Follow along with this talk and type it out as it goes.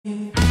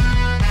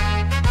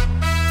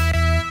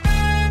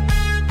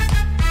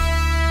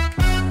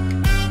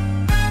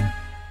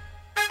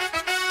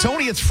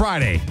it's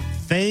Friday.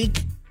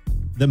 Thank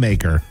the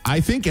maker. I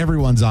think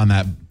everyone's on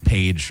that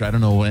page. I don't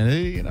know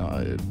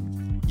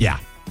when, yeah.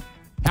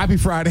 Happy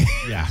Friday.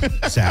 Yeah,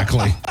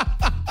 exactly.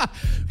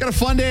 Got a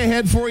fun day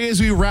ahead for you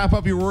as we wrap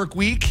up your work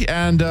week.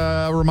 And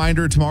a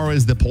reminder, tomorrow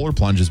is the Polar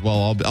Plunge as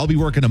well. I'll be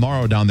working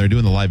tomorrow down there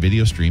doing the live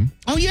video stream.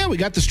 Oh, yeah, we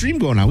got the stream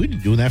going on. We've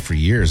been doing that for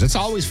years. It's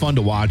always fun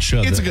to watch.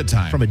 It's a good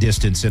time. From a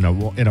distance in a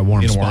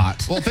warm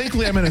spot. Well,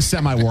 thankfully, I'm in a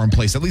semi-warm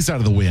place, at least out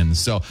of the wind.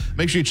 So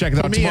make sure you check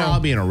it out tomorrow. I'll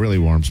be in a really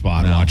warm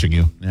spot watching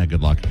you. Yeah,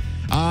 good luck.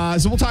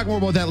 So we'll talk more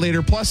about that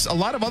later. Plus, a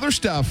lot of other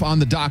stuff on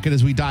the docket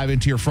as we dive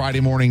into your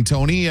Friday morning,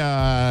 Tony.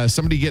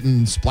 Somebody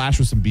getting splashed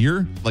with some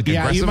beer,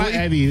 aggressively.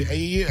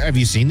 Have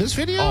you seen this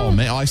video? Oh,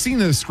 man. I've seen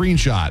the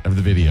screenshot of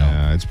the video.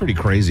 It's pretty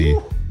crazy.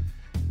 Woo.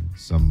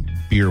 Some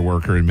beer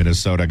worker in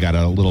Minnesota got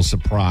a little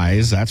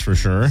surprise, that's for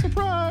sure.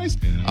 Surprise.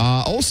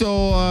 Yeah.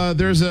 Also,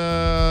 there's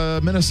a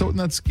Minnesotan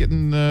that's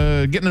getting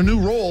a new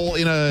role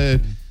in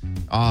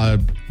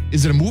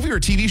is it a movie or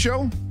a TV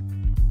show?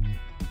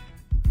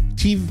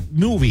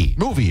 Movie,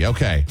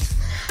 okay.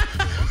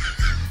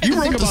 You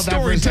wrote the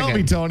story. Tell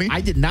me, Tony. I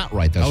did not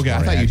write that story. Okay,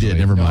 I thought you did.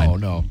 Never mind.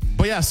 No.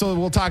 But yeah, so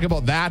we'll talk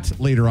about that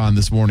later on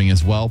this morning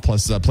as well.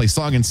 Plus, play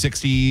Song in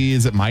 60.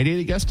 Is it my day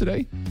to guess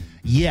today?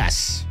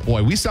 Yes.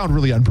 Boy, we sound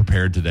really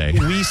unprepared today.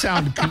 We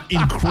sound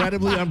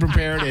incredibly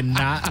unprepared and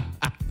not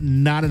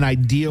an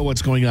idea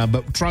what's going on.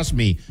 But trust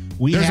me,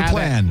 there's a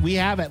plan. We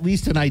have at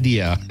least an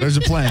idea. There's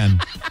a plan,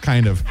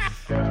 kind of.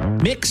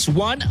 Mix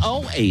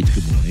 108.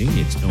 Good morning.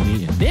 It's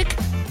Tony and Nick.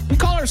 We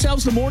call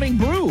ourselves the Morning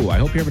Brew. I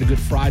hope you're having a good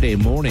Friday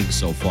morning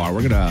so far.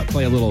 We're going to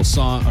play a little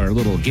song or a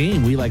little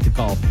game we like to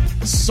call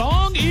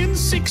Song in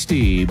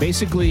 60.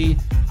 Basically,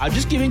 I'm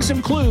just giving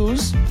some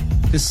clues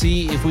to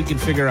see if we can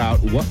figure out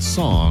what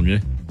song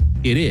it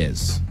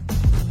is.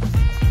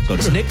 So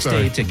it's Nick's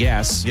day to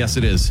guess. Yes,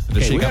 it is.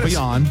 Okay, we got a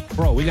yawn.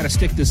 Bro, we got to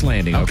stick this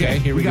landing, okay?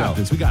 Here we go.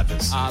 We got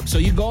this. So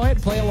you go ahead,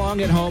 play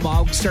along at home.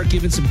 I'll start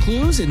giving some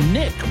clues, and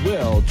Nick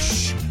will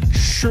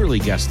surely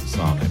guess the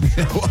song.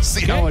 We'll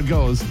see how it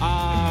goes.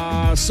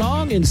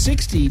 Song in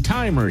 60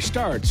 timer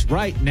starts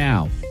right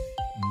now.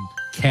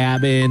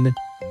 Cabin,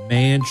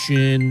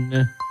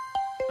 mansion,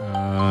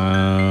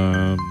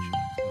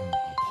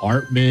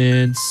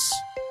 apartments.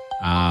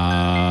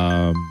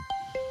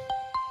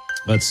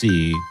 Let's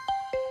see.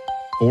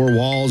 4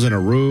 walls and a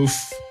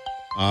roof.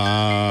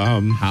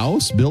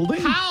 House?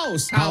 Building?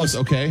 House.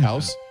 Okay,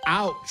 house.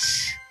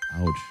 Ouch.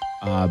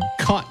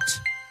 Cut.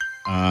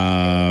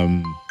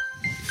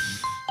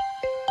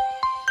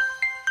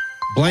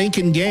 Blank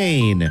and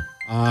gain.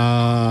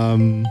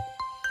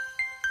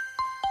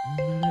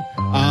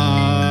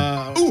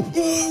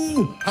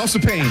 House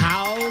of Pain.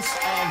 House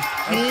of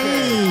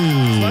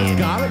Pain. So it's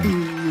gotta be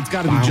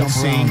jump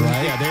around,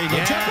 right? Yeah, there you go.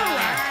 Jump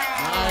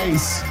around.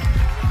 Nice.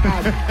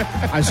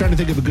 I'm starting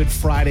to think of a good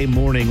Friday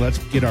morning. Let's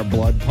get our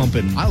blood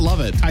pumping. I love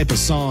it. Type of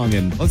song,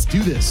 and let's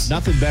do this.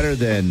 Nothing better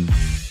than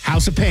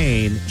House of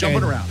Pain.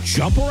 Jumping around.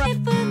 Jump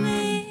around.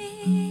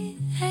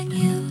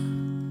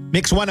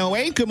 Mix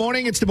 108. Good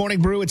morning. It's the Morning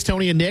Brew. It's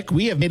Tony and Nick.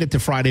 We have made it to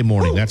Friday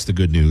morning. Ooh. That's the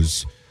good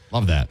news.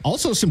 Love that.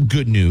 Also, some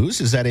good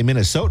news is that a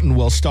Minnesotan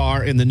will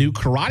star in the new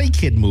Karate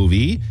Kid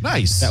movie.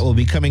 Nice. That will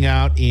be coming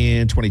out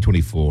in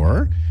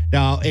 2024.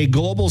 Now, a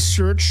global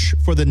search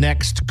for the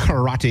next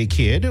Karate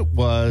Kid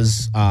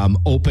was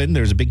open.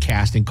 There's a big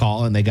casting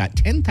call, and they got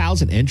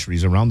 10,000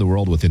 entries around the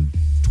world within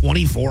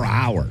 24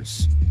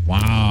 hours.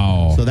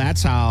 Wow. So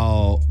that's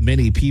how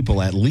many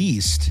people, at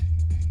least,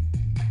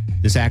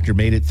 this actor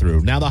made it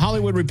through. Now, The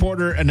Hollywood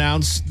Reporter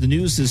announced the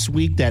news this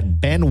week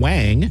that Ben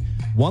Wang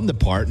won the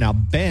part. Now,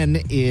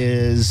 Ben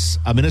is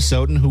a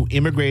Minnesotan who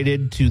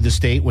immigrated to the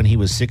state when he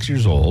was 6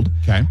 years old.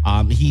 Okay.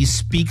 He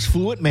speaks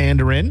fluent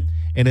Mandarin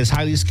and is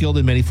highly skilled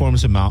in many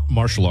forms of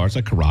martial arts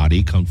like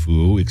karate, kung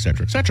fu,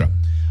 etc., etc.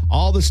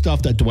 All the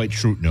stuff that Dwight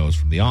Schrute knows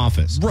from The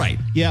Office. Right.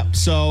 Yep.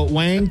 So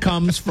Wang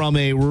comes from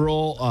a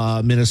rural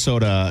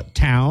Minnesota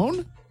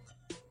town.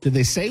 Did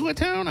they say what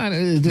town?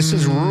 This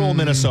is rural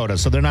Minnesota,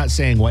 so they're not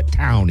saying what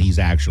town he's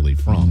actually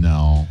from.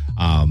 No.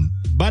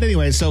 But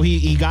anyway, so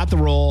he got the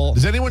role.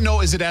 Does anyone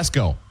know? Is it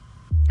Esco?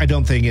 I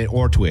don't think it,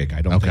 or Twig.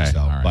 I don't think so.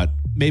 Right. But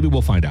maybe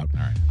we'll find out.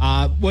 All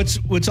right.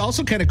 What's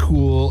also kind of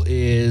cool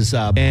is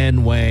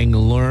Ben Wang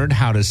learned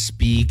how to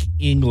speak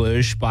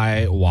English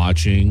by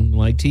watching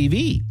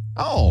TV.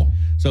 Oh.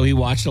 So he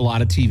watched a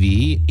lot of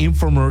TV.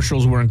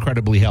 Infomercials were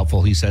incredibly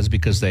helpful, he says,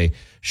 because they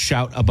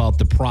shout about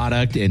the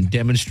product and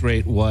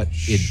demonstrate what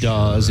it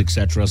does,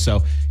 etc.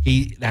 So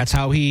that's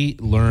how he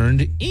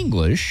learned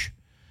English.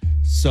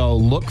 So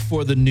look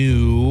for the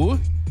new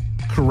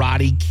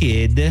Karate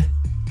Kid.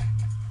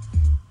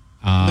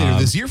 Later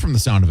this year from the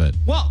sound of it.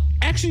 Well,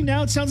 actually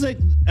now it sounds like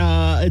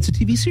it's a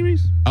TV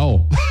series.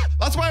 Oh,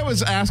 that's why I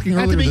was asking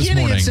earlier this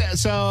morning. At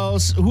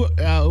the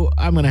beginning,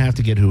 I'm going to have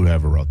to get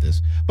whoever wrote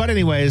this. But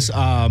anyways,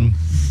 a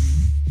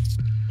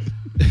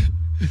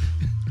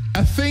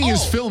thing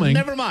is filming.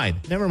 Never mind.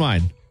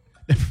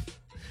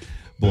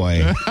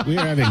 Boy, we're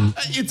having...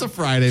 It's a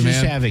Friday,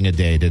 just man. having a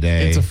day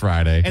today. It's a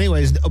Friday.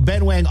 Anyways,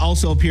 Ben Wang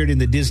also appeared in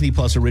the Disney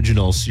Plus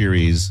original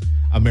series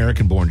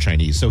American Born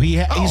Chinese. So he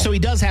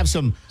does have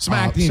some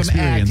acting some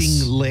experience.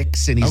 acting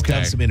licks, and he's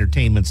done some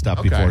entertainment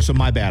stuff before. So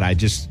my bad. I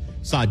just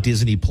saw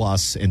Disney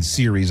Plus and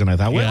series, and I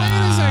thought, wait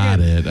a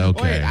second.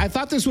 Okay. Wait, I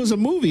thought this was a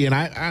movie, and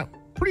I'm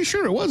pretty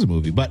sure it was a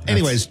movie. But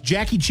anyways,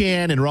 Jackie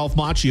Chan and Ralph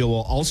Macchio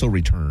will also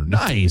return.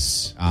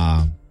 Nice.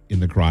 In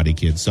the Karate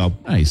Kid. So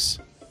nice.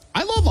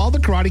 I love all the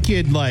Karate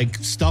Kid like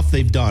stuff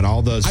they've done.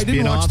 All the I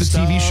didn't watch the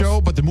TV show,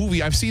 but the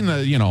movie I've seen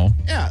the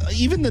Yeah,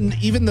 even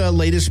the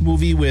latest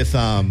movie with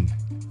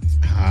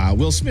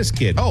Will Smith's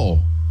kid. Oh,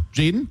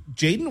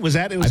 Jaden was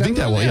that? I think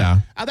that was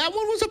yeah. That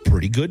one was a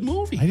pretty good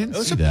movie. I didn't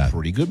see that.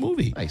 Pretty good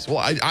movie. Nice. Well,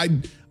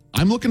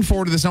 I'm looking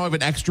forward to this now. I have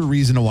an extra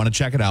reason to want to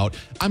check it out.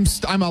 I'm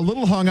a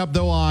little hung up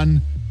though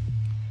on.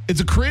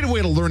 It's a creative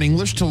way to learn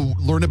English, to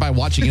learn it by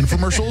watching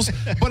infomercials.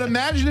 But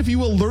imagine, if you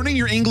will, learning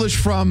your English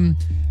from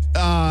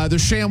the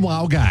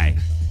ShamWow guy.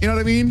 You know what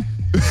I mean?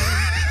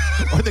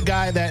 Or the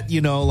guy that,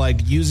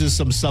 uses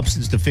some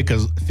substance to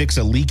fix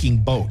a leaking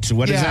boat.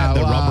 What is that?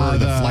 The rubber,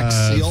 the Flex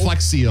Seal?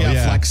 Flex Seal,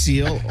 yeah. Flex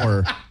Seal.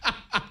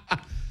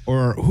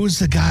 Or who's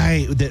the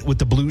guy that with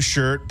the blue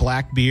shirt,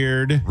 black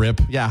beard?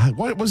 Rip. Yeah.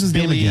 What was his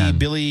name again?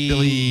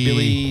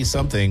 Billy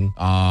something.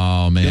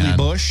 Oh, man. Billy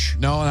Bush?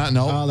 No.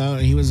 Oh, no.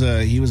 He was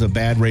a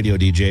bad radio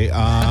DJ.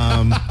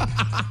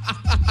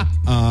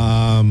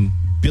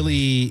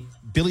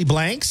 Billy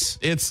Blanks?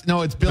 It's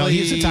Billy. No,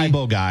 he's a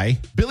Tybo guy.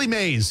 Billy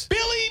Mays.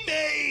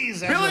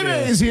 Billy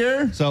Mays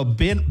here. So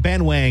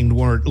Ben Wang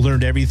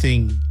learned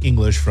everything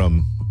English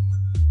from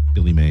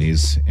Billy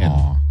Mays.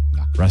 And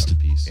rest in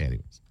peace.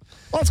 Anyways.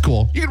 Well, that's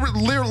cool. You can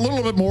learn a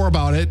little bit more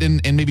about it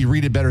and maybe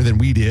read it better than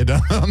we did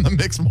on the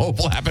Mix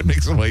mobile app at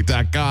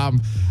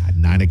mixandwait.com. At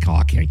 9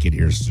 o'clock, can't get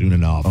here soon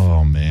enough.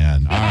 Oh,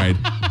 man. All right.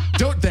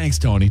 Thanks,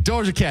 Tony.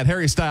 Doja Cat,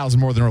 Harry Styles,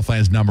 and more than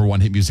Northland's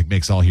 #1 hit music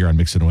mix, all here on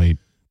Mix and Wait.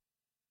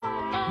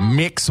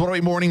 Mix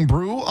 108 Morning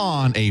Brew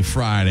on a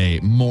Friday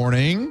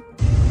morning.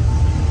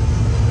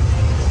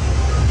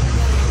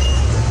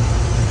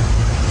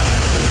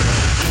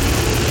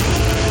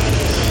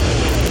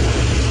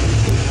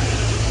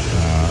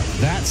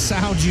 That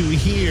sound you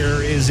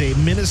hear is a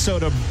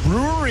Minnesota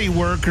brewery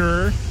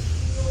worker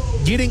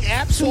getting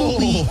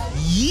absolutely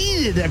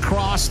yeeted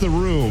across the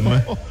room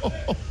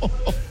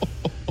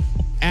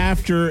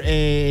after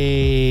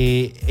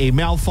a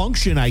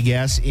malfunction, I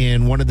guess,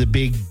 in one of the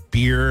big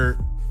beer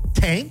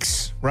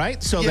tanks,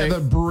 right? So the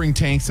brewing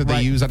tanks that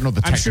they use. I don't know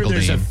the technical name.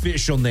 I'm sure there's an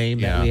official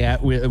name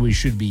that we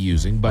should be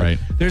using, but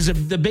there's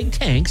the big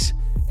tanks,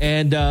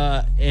 and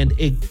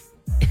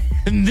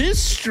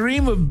this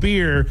stream of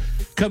beer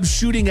comes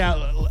shooting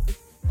out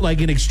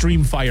like an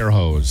extreme fire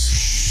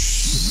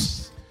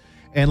hose.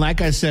 And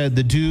like I said,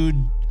 the dude,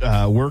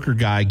 worker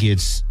guy,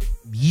 gets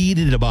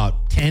yeeted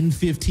about 10,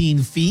 15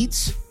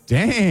 feet.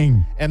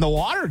 Dang. And the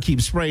water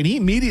keeps spraying. He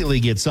immediately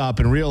gets up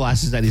and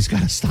realizes that he's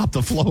got to stop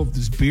the flow of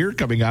this beer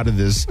coming out of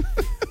this.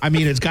 I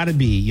mean, it's got to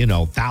be,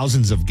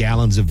 thousands of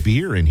gallons of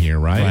beer in here,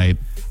 right? Right.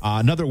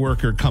 Another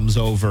worker comes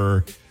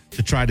over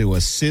to try to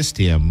assist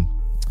him.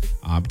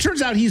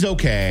 Turns out he's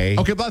okay.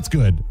 Okay, that's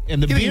good.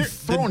 And the beer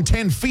throwing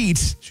 10 feet.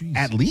 Jeez.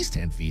 At least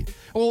 10 feet.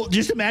 Well,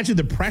 just imagine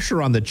the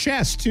pressure on the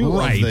chest, too,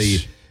 right, of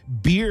the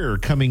beer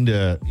coming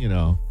to,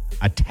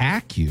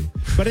 attack you.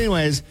 But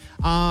anyways,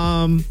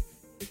 the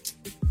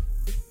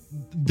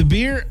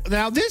beer,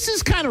 now this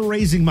is kind of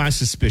raising my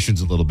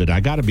suspicions a little bit. I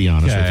got to be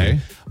honest with you.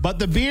 But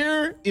the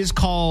beer is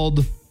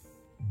called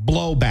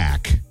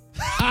Blowback.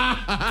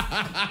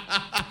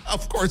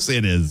 Of course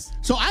it is.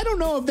 So I don't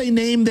know if they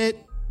named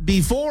it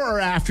before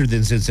or after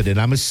this incident.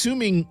 I'm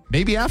assuming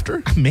maybe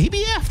after.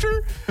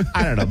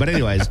 I don't know. But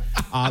anyways,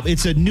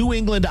 it's a New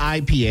England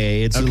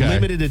IPA. It's a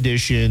limited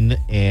edition.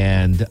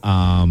 And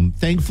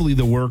thankfully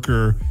the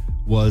worker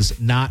was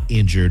not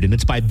injured. And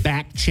it's by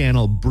Back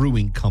Channel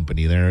Brewing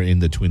Company. They're in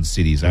the Twin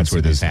Cities. That's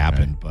where this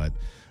happened. But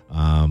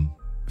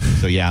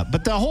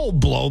but the whole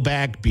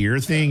Blowback beer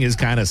thing is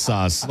kind of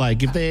sus.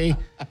 Like if they,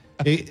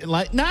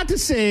 not to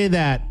say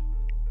that,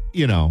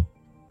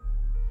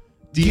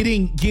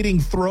 getting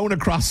thrown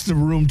across the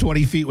room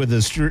 20 feet with a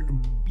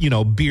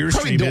beer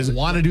stream. You don't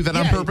want to do that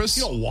on purpose.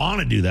 You don't want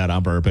to do that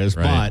on purpose,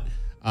 right.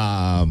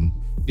 But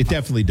it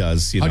definitely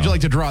does. How'd you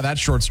like to draw that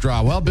short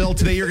straw? Well, Bill,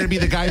 today you're going to be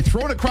the guy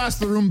thrown across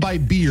the room by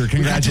beer.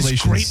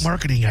 Congratulations! Great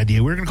marketing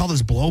idea. We're going to call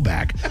this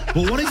Blowback.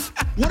 But what if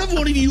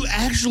one of you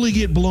actually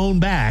get blown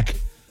back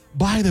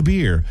by the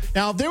beer?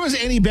 Now, if there was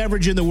any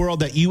beverage in the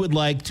world that you would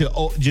like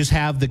to just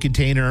have the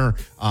container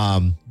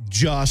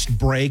just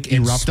break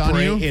and erupt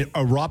on you?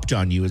 Erupt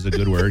on you is a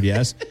good word,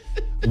 yes.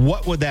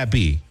 What would that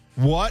be?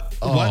 What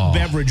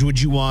beverage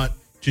would you want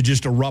to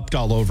just erupt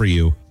all over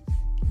you?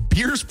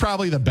 Beer's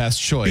probably the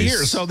best choice.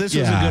 Beer, so this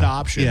was a good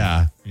option.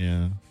 Yeah.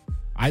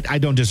 I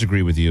don't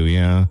disagree with you,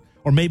 yeah.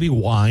 Or maybe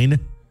wine.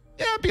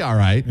 Yeah, it'd be all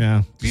right.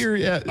 Yeah. Beer,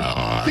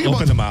 yeah.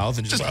 Open the mouth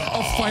and just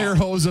a fire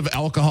hose of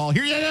alcohol.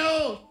 Here you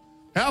go.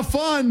 Have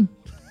fun.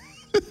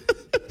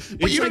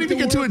 But you don't even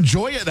get to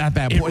enjoy it at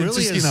that point. Really it's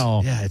just, is,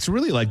 yeah, it's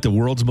really like the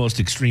world's most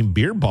extreme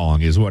beer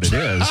bong is what it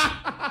is.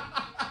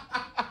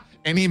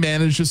 And he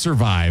managed to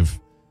survive.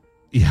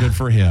 Yeah. Good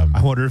for him.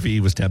 I wonder if he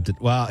was tempted.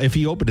 Well, if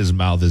he opened his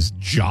mouth, his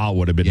jaw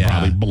would have been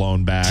probably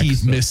blown back.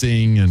 Teeth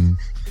missing. And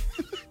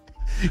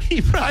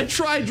I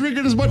tried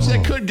drinking as much as I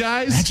could,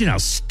 guys. Imagine how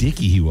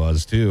sticky he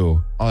was,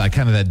 too. Oh,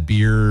 that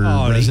beer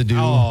residue.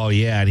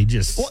 And he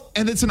just... Well,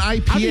 and it's an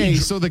IPA,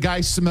 so the guy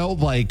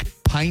smelled like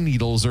pine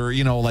needles or,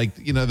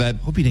 that...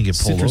 Hope he didn't get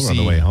pulled over on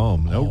the way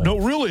home. No,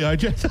 really, I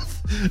just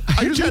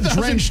got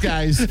drenched,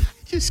 guys.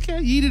 Just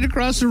got yeeted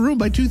across the room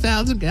by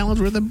 2,000 gallons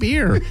worth of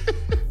beer.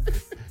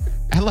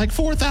 At like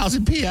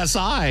 4,000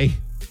 PSI.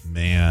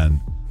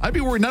 Man. I'd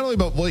be worried not only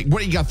about what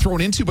you got thrown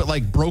into, but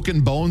like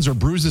broken bones or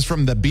bruises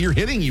from the beer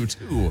hitting you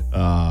too.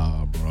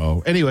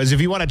 Bro. Anyways,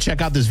 if you want to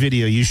check out this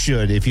video, you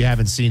should. If you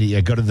haven't seen it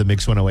yet, go to the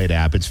Mix 108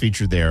 app. It's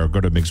featured there, or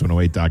go to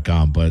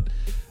mix108.com. But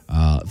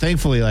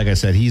thankfully, like I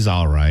said, he's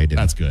all right.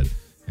 That's good.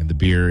 And the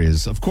beer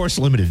is, of course,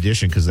 limited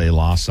edition because they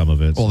lost some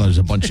of it. Well, there's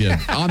a bunch of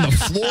on the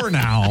floor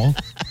now.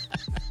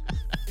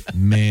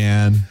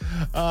 Man.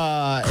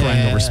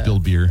 Crying over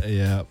spilled beer.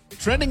 Yeah.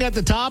 Trending at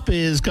the top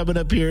is coming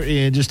up here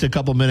in just a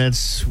couple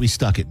minutes. We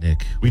stuck it,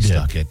 Nick. We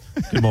stuck it.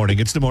 Good morning.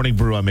 It's the Morning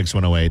Brew on Mix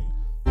 108.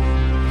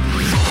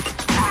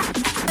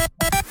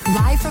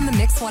 Live from the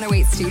Mix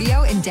 108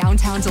 studio in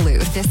downtown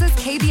Duluth, this is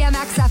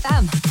KBMX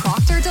FM,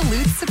 Proctor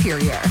Duluth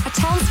Superior, a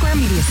town square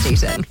media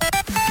station.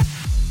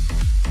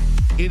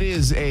 It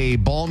is a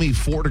balmy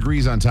 4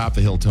 degrees on top of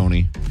the hill,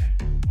 Tony.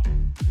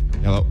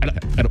 Hello.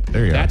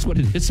 There you That's what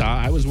it is.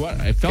 I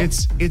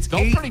felt it's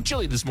felt pretty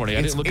chilly this morning.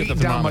 I didn't look at the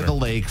down thermometer. by the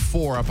lake,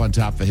 4 up on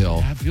top of the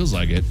hill. Yeah, it feels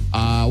like it.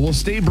 We'll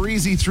stay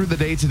breezy through the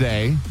day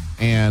today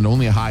and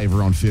only a high of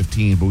around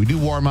 15, but we do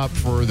warm up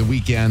for the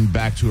weekend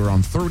back to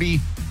around 30.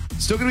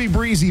 Still going to be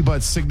breezy,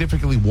 but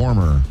significantly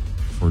warmer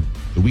for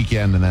the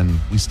weekend, and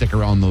then we stick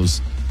around those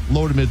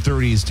low to mid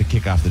 30s to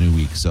kick off the new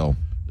week. So,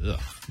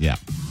 yeah.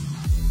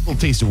 Little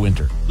taste of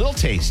winter. Little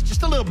taste.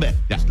 Just a little bit.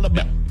 Yeah. Just a little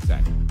bit.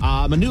 Exactly.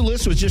 A new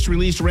list was just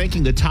released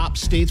ranking the top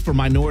states for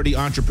minority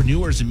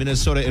entrepreneurs, in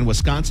Minnesota and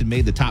Wisconsin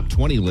made the top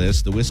 20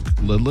 list. The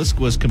list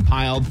was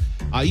compiled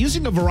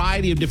using a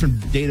variety of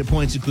different data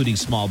points, including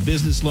small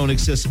business loan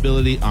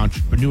accessibility,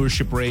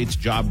 entrepreneurship rates,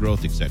 job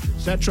growth, et cetera, et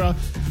cetera.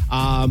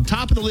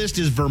 Top of the list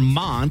is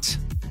Vermont,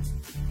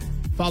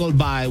 followed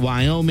by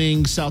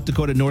Wyoming, South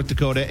Dakota, North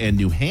Dakota, and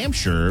New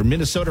Hampshire.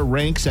 Minnesota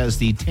ranks as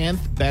the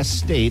 10th best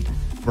state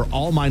for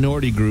all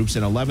minority groups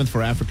and 11th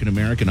for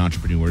African-American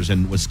entrepreneurs.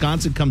 And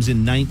Wisconsin comes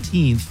in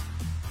 19th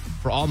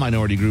for all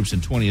minority groups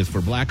and 20th for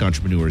black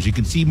entrepreneurs. You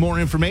can see more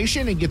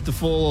information and get the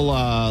full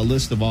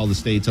list of all the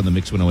states on the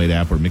Mix 108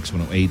 app or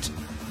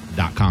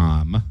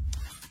mix108.com.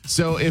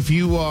 So if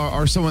you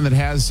are someone that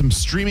has some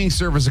streaming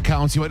service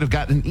accounts, you might have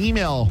gotten an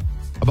email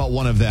about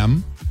one of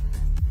them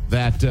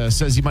that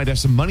says you might have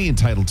some money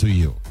entitled to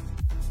you.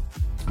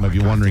 You might be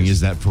wondering, is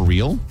that for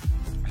real?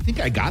 I think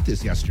I got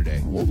this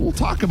yesterday. We'll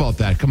talk about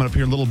that coming up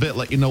here in a little bit,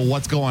 let you know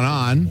what's going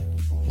on.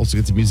 Also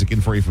get some music in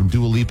for you from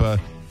Dua Lipa.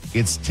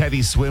 It's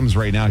Teddy Swims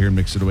right now here in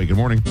Mix It Away. Good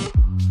morning.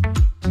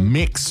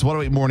 Mix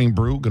 108 Morning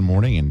Brew. Good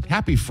morning and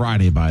happy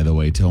Friday, by the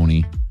way,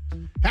 Tony.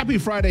 Happy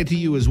Friday to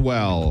you as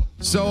well.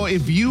 So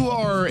if you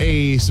are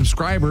a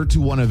subscriber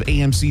to one of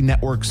AMC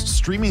Network's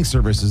streaming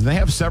services, and they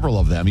have several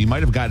of them, you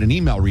might have gotten an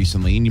email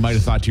recently and you might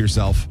have thought to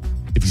yourself,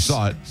 if you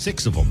saw it.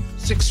 6 of them.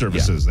 6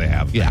 services they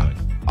have. Yeah.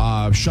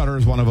 Shudder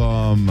is one of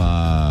them.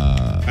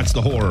 That's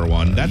the horror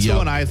one. That's the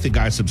one I think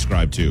I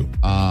subscribe to.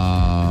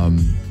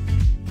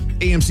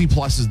 AMC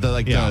Plus is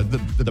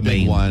the big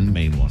main one.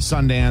 Main one.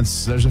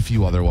 Sundance. There's a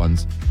few other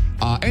ones.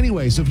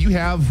 Anyway, so if you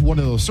have one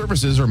of those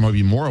services, or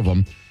maybe more of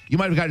them, you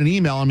might have gotten an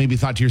email and maybe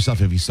thought to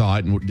yourself, if you saw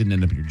it and it didn't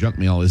end up in your junk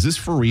mail, is this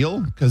for real?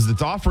 Because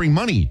it's offering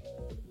money.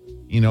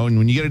 And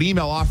when you get an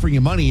email offering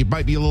you money, it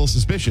might be a little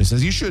suspicious,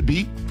 as you should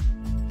be.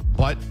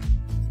 But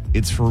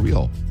it's for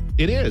real.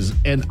 It is.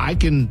 And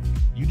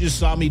you just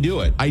saw me do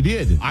it. I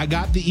did. I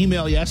got the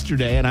email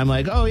yesterday and I'm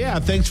like, oh yeah,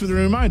 thanks for the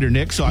reminder,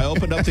 Nick. So I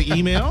opened up the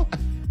email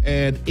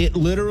and it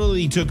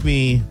literally took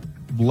me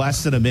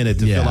less than a minute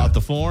to fill out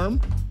the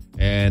form.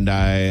 And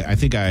I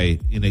think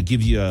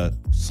give you a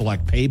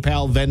select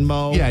PayPal,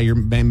 Venmo. Yeah, your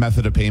main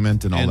method of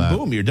payment and all that. And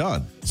boom, you're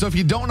done. So if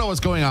you don't know what's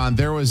going on,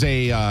 there was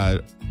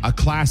a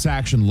class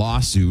action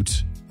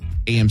lawsuit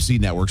AMC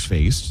Networks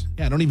faced.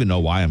 Yeah, I don't even know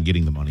why I'm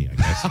getting the money, I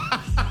guess.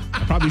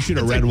 I probably should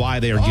have read why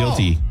they are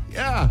guilty.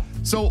 Yeah.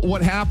 So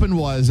what happened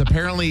was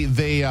apparently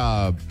they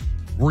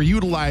were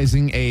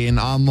utilizing an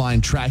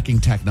online tracking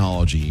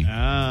technology.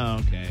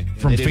 Oh, okay.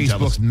 From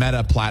Facebook's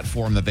Meta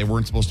platform that they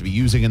weren't supposed to be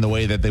using in the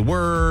way that they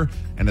were.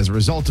 And as a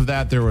result of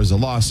that, there was a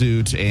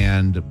lawsuit.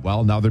 And,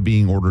 well, now they're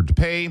being ordered to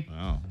pay.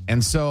 Wow.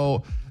 And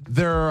so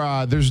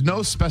there's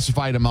no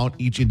specified amount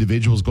each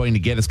individual is going to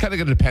get. It's kind of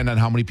going to depend on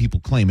how many people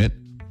claim it.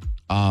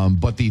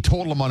 But the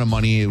total amount of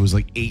money, it was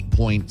like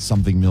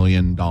 $8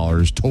 million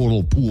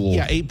total pool.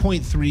 Yeah,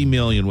 8.3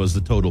 million was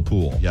the total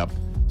pool. Yep.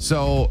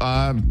 So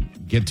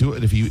get to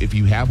it. If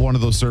you have one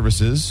of those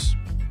services,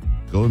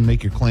 go and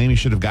make your claim. You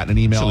should have gotten an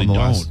email.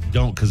 Actually,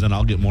 don't, because then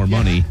I'll get more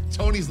money.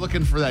 Tony's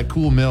looking for that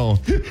cool mill.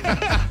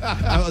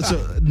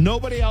 So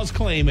nobody else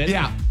claim it.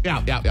 Yeah.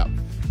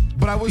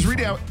 But I was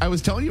reading. I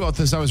was telling you about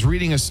this. I was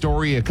reading a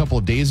story a couple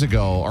of days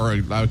ago, or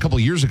a couple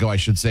of years ago, I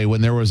should say,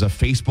 when there was a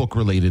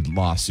Facebook-related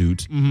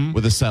lawsuit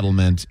with a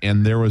settlement,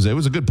 and it was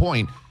a good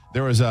point.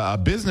 There was a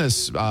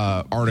business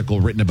article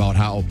written about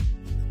how,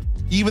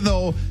 even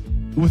though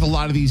with a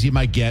lot of these you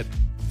might get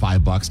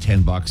 $5,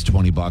 $10,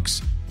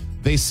 $20,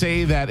 they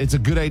say that it's a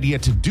good idea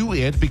to do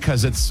it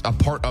because it's a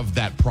part of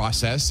that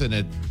process and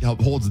it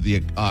holds the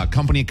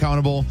company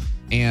accountable.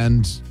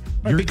 And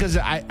because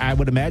I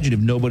would imagine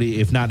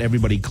if not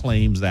everybody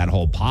claims that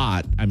whole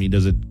pot, I mean,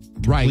 does it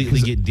completely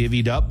get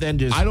divvied up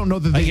then? I don't know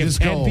that they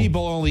just 10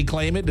 people only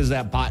claim it, does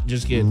that pot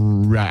just get...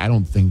 Right, I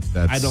don't think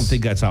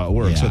that's how it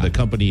works. Yeah. So the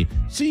company...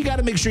 So you got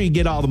to make sure you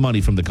get all the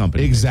money from the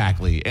company.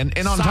 Exactly. And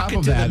on top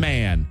of that... the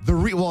man.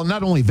 Well,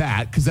 not only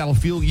that, because that'll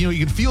feel...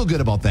 You can feel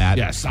good about that.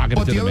 Yeah, sock it to the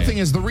man. But the other thing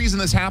is, the reason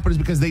this happened is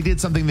because they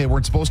did something they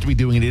weren't supposed to be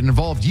doing, and it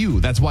involved you.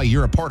 That's why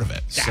you're a part of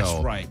it. That's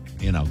right.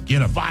 Get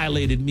them.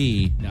 Violated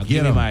me. Now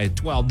give me my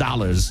 $12.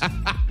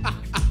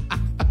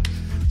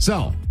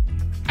 So...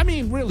 I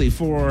mean, really,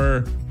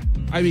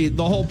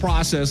 the whole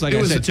process, like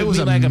I said, took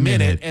me like a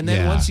minute. And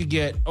then once you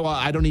get,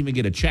 I don't even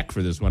get a check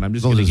for this one. I'm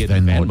just going to get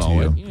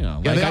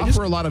Venmo. They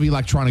offer a lot of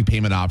electronic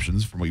payment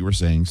options from what you were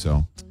saying.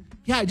 So,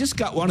 yeah, I just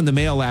got one in the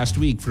mail last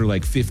week for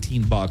like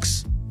 $15.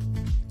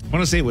 I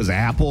want to say it was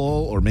Apple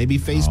or maybe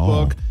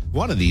Facebook,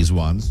 one of these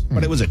ones,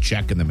 but it was a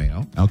check in the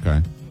mail.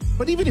 Okay.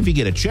 But even if you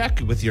get a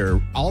check with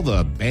all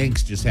the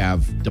banks just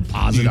have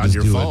deposit on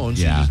your phone.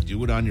 So you just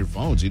do it on your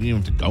phone. So you don't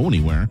even have to go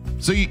anywhere.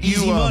 So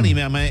easy money,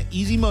 man.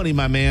 Easy money,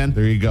 my man.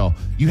 There you go.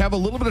 You have a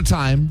little bit of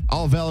time.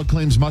 All valid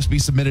claims must be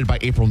submitted by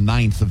April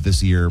 9th of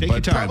this year. Take your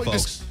time,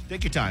 folks.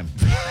 Take your time.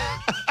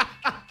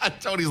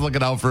 Tony's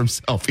looking out for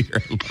himself here.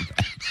 I love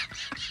that.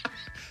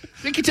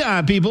 Take your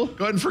time, people.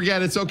 Go ahead and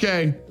forget. It's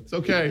okay. It's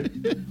okay.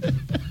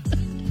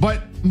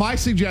 But my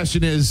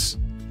suggestion is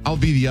I'll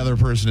be the other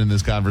person in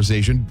this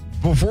conversation.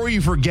 Before you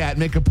forget,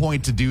 make a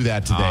point to do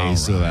that today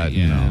so that,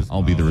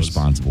 I'll be the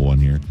responsible one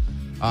here.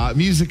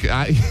 Music.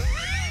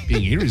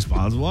 Being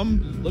irresponsible.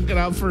 I'm looking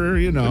out for,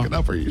 Looking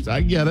out for you.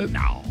 I get it.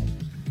 No.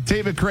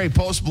 Tate McRae,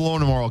 Post Malone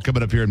tomorrow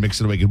coming up here and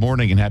Mix It Away. Good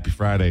morning and happy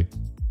Friday.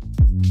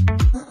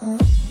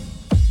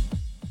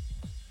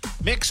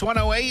 Mix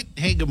 108.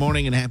 Hey, good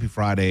morning and happy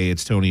Friday.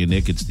 It's Tony and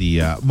Nick. It's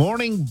the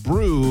morning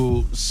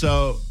brew.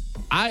 So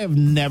I have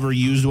never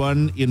used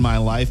one in my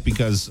life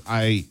because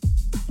I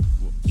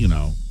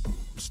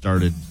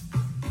started.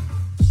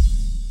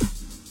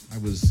 I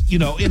was,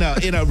 in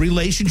a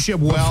relationship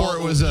before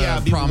it was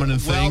a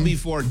prominent thing. Well,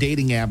 before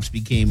dating apps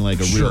became like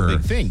a real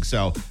big thing.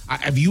 So,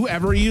 have you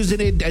ever used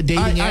a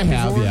dating app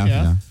before? I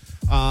have,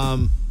 yeah.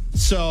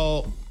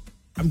 So,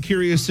 I'm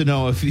curious to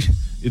know if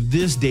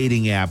this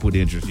dating app would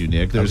interest you,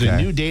 Nick. There's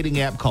a new dating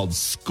app called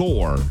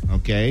Score.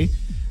 Okay,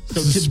 so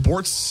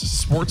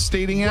sports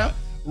dating app.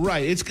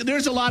 Right.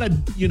 There's a lot of,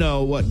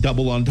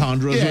 double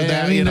entendres with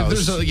that.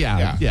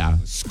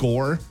 There's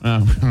Score.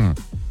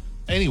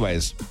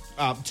 Anyways,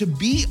 to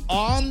be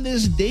on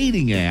this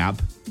dating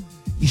app,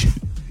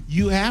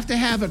 you have to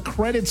have a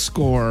credit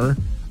score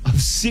of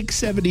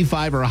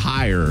 675 or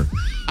higher.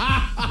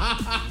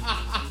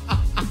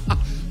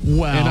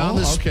 Well,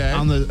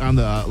 on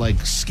the like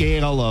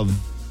scale of,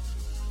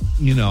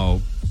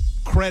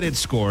 credit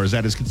scores,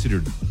 that is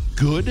considered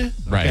good.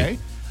 Okay.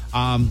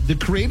 Right. The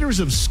creators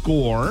of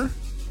Score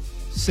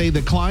say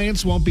the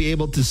clients won't be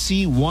able to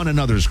see one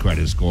another's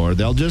credit score.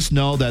 They'll just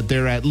know that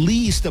they're at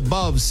least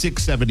above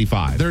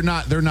 675. They're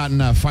not in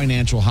a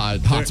financial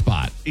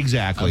hotspot.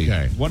 Exactly.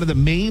 Okay. One of the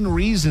main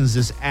reasons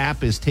this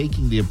app is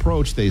taking the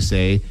approach, they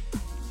say,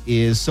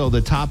 is so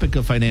the topic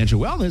of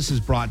financial wellness is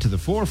brought to the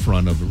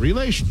forefront of a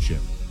relationship.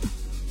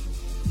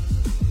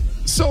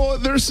 So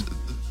there's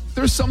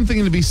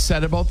something to be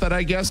said about that,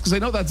 I guess, because I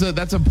know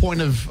that's a point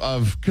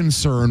of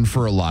concern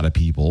for a lot of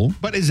people.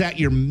 But is that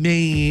your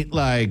main,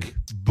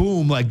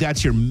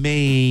 that's your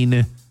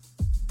main,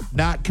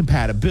 not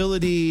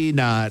compatibility,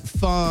 not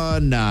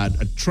fun,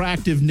 not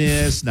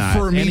attractiveness, not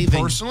for me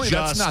anything, personally,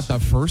 that's not the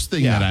first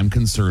thing that I'm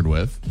concerned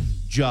with.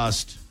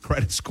 Just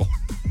credit score.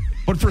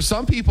 But for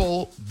some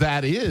people,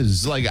 that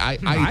is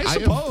I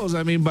suppose.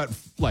 But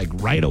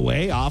right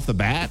away off the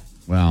bat.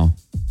 Well,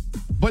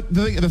 but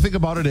the thing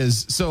about it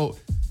is, so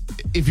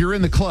if you're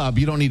in the club,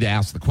 you don't need to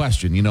ask the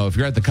question. If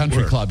you're at the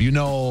country club, you're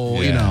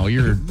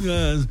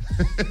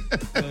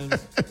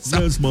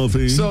small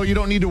thing. So you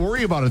don't need to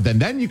worry about it then.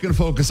 Then you can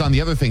focus on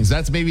the other things.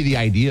 That's maybe the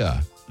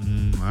idea.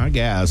 I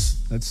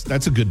guess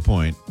that's a good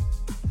point.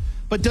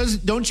 But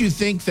don't you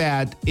think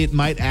that it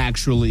might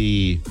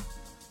actually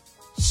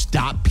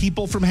stop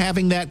people from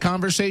having that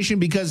conversation?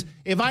 Because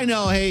if I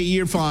know, hey,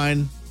 you're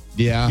fine.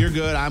 Yeah. You're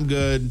good. I'm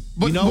good.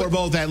 But we're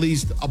both at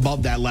least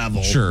above that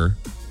level. Sure.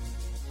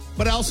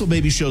 But it also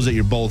maybe shows that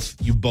you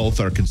both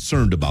are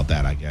concerned about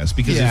that, I guess.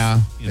 Because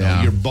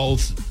you're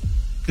both,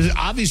 because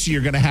obviously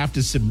you're going to have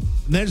to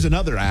there's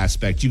another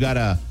aspect. You got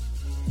to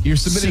You're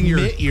submitting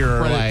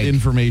your credit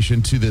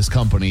information to this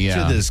company,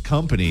 to this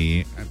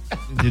company.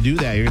 To do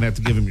that, you're going to have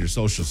to give them your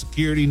social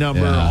security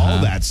number, all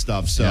that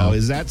stuff. So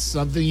is that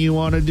something you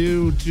want to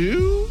do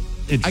too?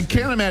 I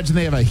can't imagine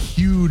they have a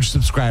huge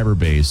subscriber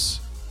base.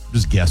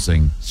 Just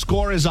guessing.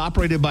 Score is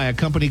operated by a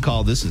company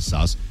called, this is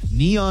sus,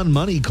 Neon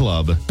Money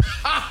Club,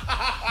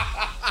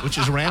 which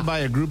is ran by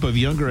a group of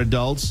younger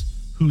adults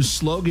whose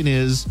slogan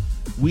is,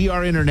 "We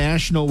are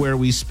international where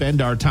we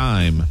spend our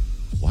time."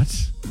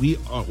 What? We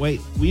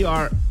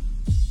are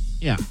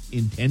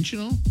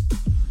intentional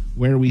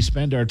where we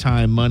spend our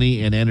time,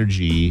 money, and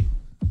energy.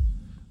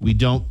 We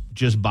don't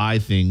just buy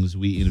things.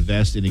 We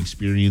invest in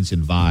experience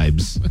and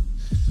vibes.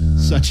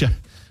 Such a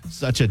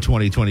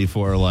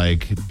 2024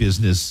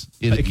 business.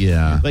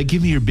 Like,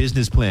 give me your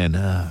business plan.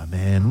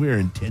 Man, we're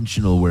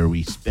intentional where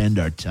we spend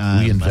our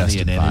time, we invest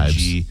money, in and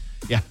energy.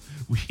 Vibes. Yeah,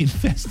 we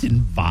invest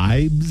in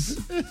vibes.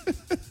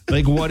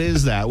 What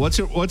is that?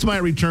 What's my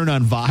return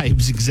on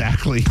vibes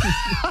exactly?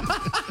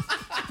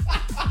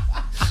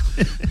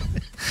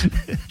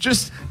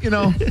 Just,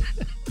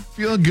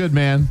 feeling good,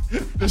 man.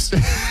 Just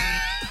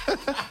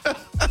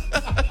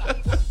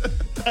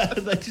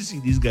I'd like to see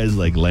these guys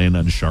land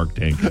on Shark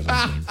Tank or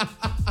something.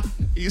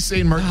 You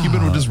saying Mark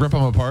Cuban would just rip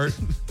them apart?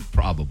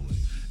 Probably.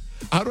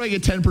 How do I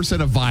get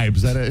 10% of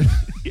vibes? That it?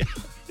 Yeah.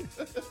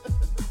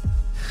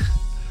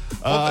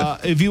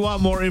 If you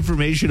want more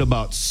information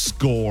about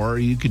Score,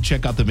 you can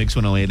check out the Mix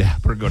 108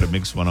 app or go to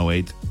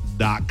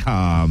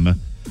mix108.com.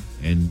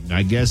 And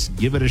I guess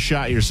give it a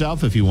shot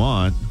yourself if you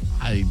want.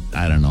 I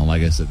don't know.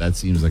 Like I said, that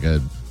seems like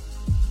a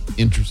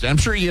interesting. I'm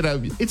sure you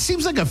get It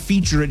seems like a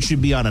feature it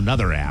should be on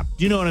another app.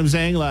 Do you know what I'm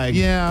saying?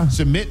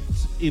 Submit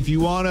if you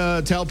want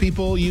to tell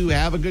people you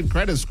have a good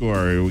credit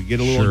score. Or we get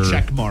a little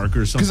check mark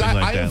or something like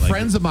that. Because I have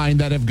friends of mine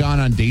that have gone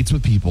on dates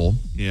with people.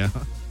 Yeah.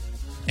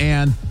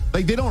 And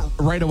they don't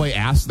right away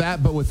ask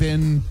that, but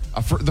within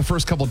the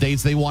first couple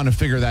dates, they want to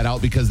figure that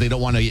out because they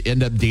don't want to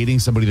end up dating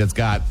somebody that's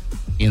got,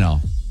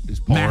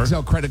 maxed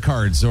out credit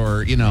cards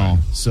or, Right.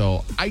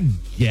 So I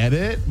get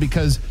it,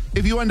 because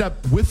if you end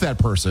up with that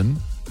person,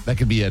 that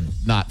could be a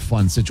not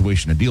fun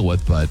situation to deal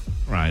with, but.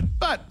 Right.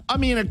 But,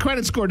 a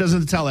credit score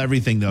doesn't tell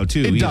everything, though,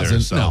 too, it either.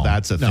 Doesn't. So no,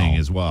 that's a thing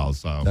as well.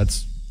 So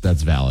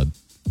that's valid.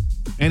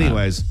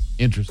 Anyways.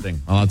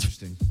 Interesting. Oh, that's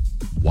interesting.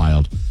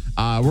 Wild.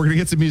 We're going to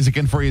get some music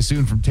in for you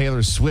soon from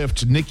Taylor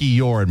Swift, Nikki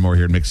Yor, and more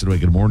here in Mix It Away.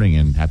 Good morning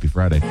and happy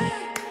Friday.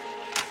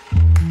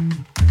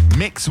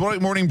 Mix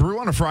 108 Morning Brew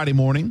on a Friday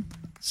morning,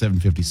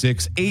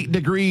 7:56, 8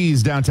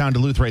 degrees downtown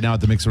Duluth right now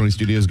at the Mix 108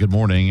 Studios. Good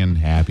morning and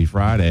happy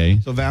Friday.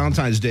 So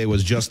Valentine's Day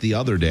was just the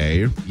other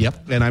day.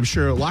 Yep. And I'm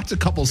sure lots of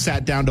couples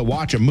sat down to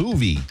watch a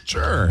movie.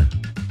 Sure.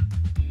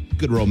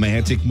 Good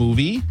romantic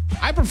movie.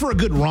 I prefer a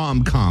good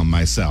rom-com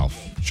myself.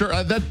 Sure.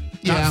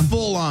 Not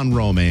full-on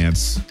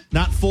romance.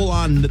 Not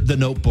full-on The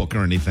Notebook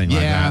or anything like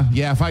that.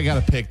 Yeah, if I got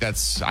to pick,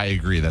 I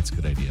agree. That's a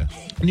good idea.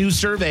 New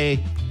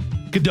survey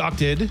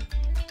conducted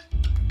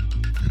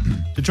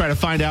to try to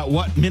find out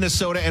what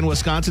Minnesota and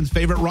Wisconsin's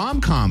favorite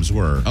rom-coms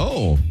were.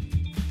 Oh.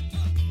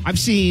 I've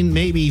seen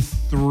maybe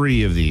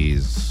 3 of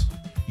these.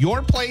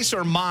 Your Place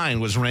or Mine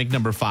was ranked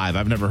number 5.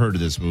 I've never heard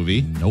of this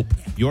movie. Nope.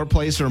 Your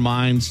Place or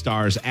Mine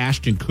stars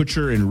Ashton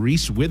Kutcher and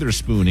Reese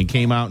Witherspoon and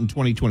came out in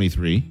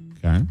 2023.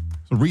 Okay.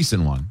 It's a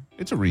recent one.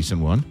 It's a recent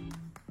one.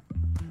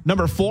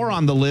 Number 4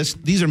 on the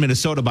list. These are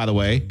Minnesota, by the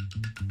way.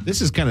 This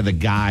is kind of the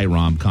guy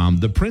rom-com.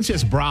 The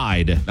Princess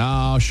Bride.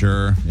 Oh,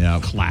 sure. Yeah.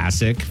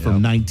 Classic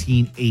from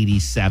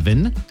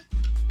 1987.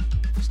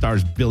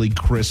 Stars Billy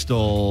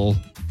Crystal,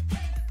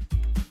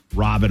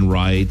 Robin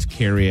Wright,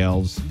 Carrie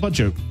Elves, bunch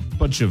of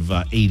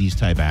 80s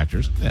type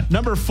actors. Yeah.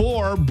 Number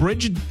 4,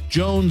 Bridget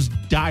Jones'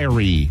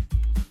 Diary.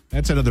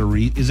 That's another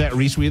is that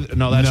Reese Witherspoon?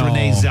 No, that's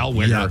Renee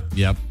Zellweger.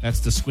 Yep.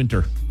 That's the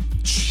Squinter.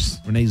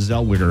 Renee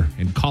Zellweger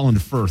and Colin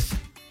Firth.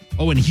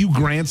 Oh, and Hugh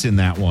Grant's in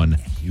that one.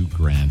 Hugh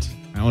Grant.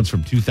 That one's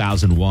from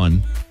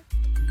 2001.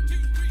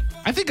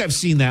 I think I've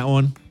seen that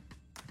one.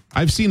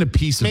 I've seen a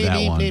piece of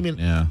that one.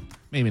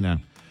 Maybe not.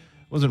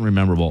 Wasn't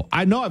memorable.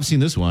 I know I've seen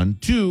this one.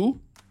 2,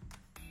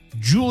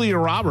 Julia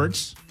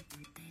Roberts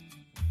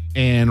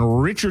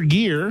and Richard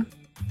Gere,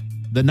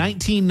 the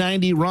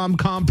 1990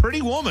 rom-com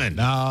Pretty Woman.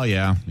 Oh,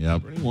 yeah.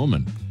 Yep. Pretty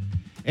Woman.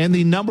 And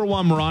the number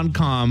 1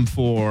 rom-com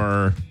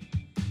for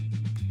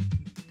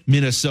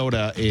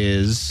Minnesota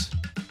is,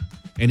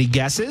 any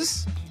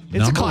guesses?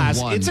 It's a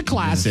classic. It's a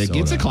classic. Minnesota.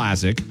 It's a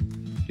classic.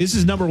 This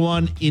is number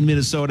 1 in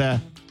Minnesota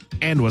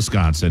and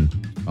Wisconsin.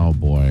 Oh,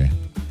 boy.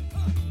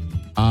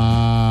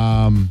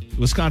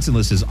 Wisconsin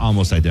list is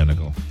almost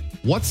identical.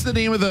 What's the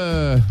name of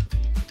the...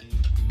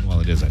 Well,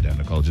 it is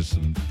identical, just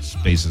some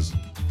spaces.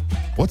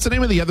 What's the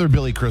name of the other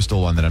Billy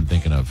Crystal one that I'm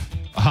thinking of?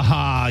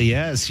 Ah,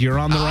 yes, you're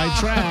on the right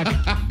track.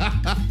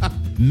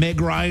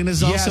 Meg Ryan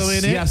is also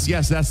in it.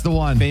 Yes, that's the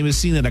one. Famous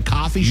scene at a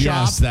coffee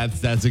shop.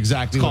 Yes, that's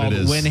exactly what it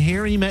is. When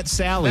Harry Met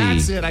Sally.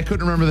 That's it. I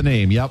couldn't remember the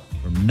name. Yep.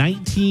 From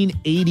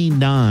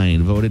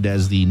 1989, voted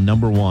as the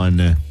number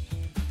 1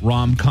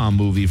 rom-com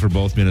movie for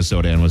both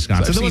Minnesota and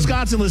Wisconsin. So the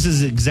Wisconsin list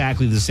is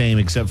exactly the same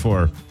except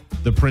for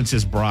The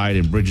Princess Bride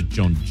and Bridget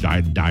Jones'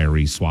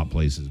 Diary swap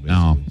places.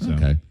 Oh, So,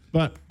 okay.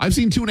 But I've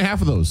seen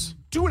 2.5 of those.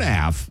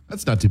 2.5.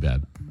 That's not too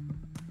bad.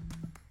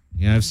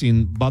 Yeah, I've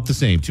seen about the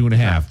same.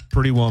 2.5.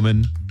 Pretty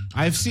Woman.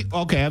 I've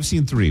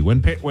seen 3.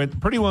 When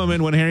Pretty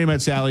Woman, When Harry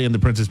Met Sally, and The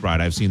Princess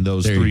Bride. I've seen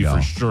those There you 3 go.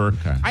 for sure.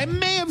 Okay. I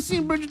may have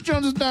seen Bridget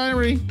Jones'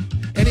 Diary.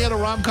 Any other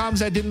rom-coms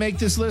that didn't make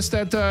this list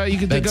that you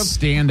can think That of?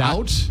 stand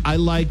out? I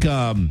like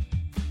The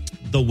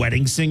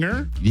Wedding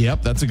Singer.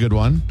 Yep, that's a good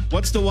one.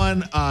 What's the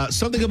one?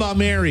 Something About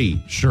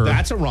Mary. Sure.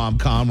 That's a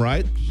rom-com,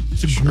 right?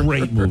 It's a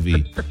great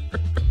movie.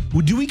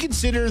 Do we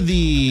consider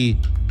the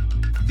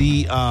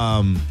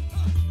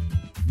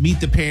Meet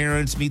the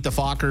Parents, Meet the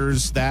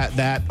Fockers,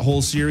 that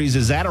whole series,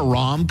 is that a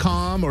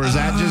rom-com or is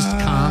that just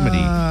comedy?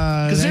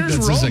 Because there's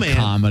romance. Is a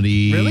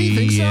comedy. Really? You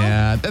think so?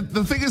 Yeah.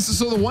 The thing is,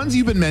 so the ones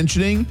you've been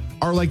mentioning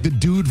are like the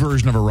dude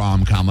version of a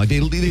rom-com. Like they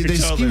totally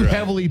skew right.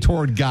 heavily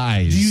toward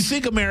guys. Do you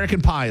think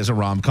American Pie is a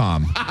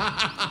rom-com?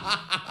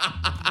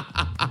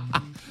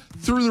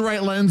 Through the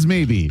right lens,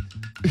 maybe.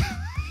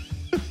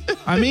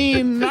 I mean,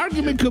 an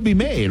argument could be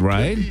made,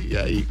 right?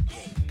 Yeah, you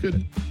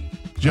could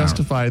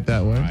justify it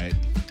that way. Right.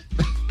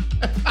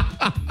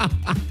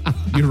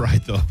 You're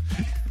right, though.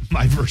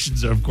 My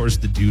versions are, of course,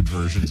 the dude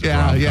versions.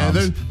 Yeah, of yeah.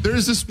 rom-coms.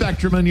 There's a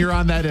spectrum, and you're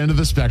on that end of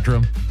the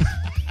spectrum.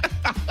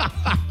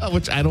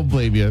 Which I don't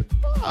blame you.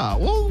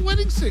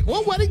 Wedding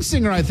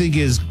Singer, I think,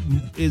 is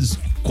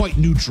quite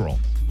neutral.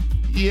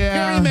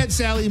 Yeah. Harry Met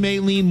Sally may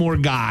lean more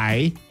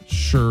guy,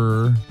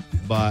 Sure.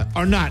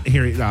 or not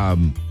Harry.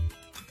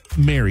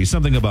 Mary,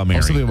 Something About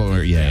Mary. Something about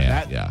Mary.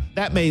 Yeah.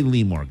 That may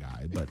lean more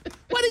guy, but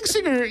Wedding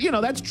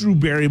Singer, that's Drew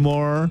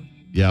Barrymore.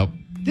 Yep.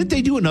 Did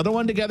they do another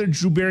one together?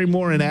 Drew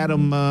Barrymore and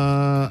Adam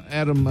Sandler?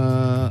 Adam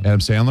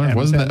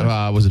Wasn't Sandler?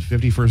 that was it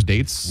 50 First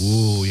Dates?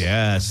 Ooh,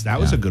 yes, that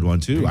was a good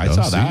one too. I go.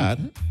 saw See? that.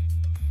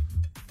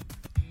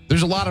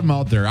 There's a lot of them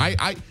out there.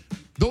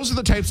 Those are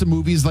the types of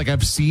movies, like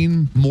I've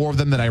seen more of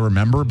them than I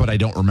remember, but I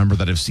don't remember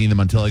that I've seen them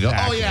until I go,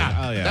 Exactly. oh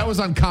yeah, Yeah. that was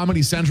on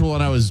Comedy Central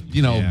and I was,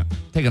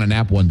 taking a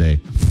nap one day.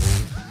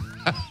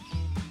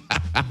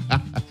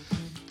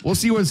 We'll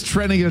see what's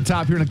trending at the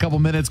top here in a couple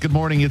minutes. Good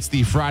morning. It's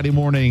the Friday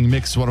morning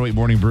Mix 108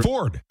 Morning Brew.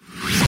 Ford.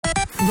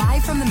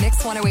 Live from the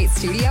Mix 108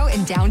 studio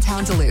in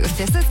downtown Duluth,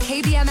 this is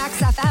KBMX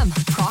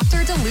FM,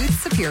 Proctor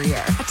Duluth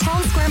Superior, a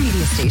town square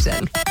media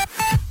station.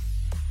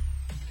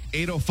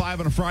 8:05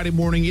 on a Friday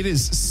morning. It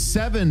is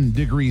 7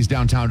 degrees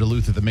downtown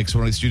Duluth at the Mix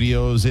 108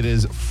 studios. It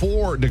is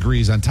 4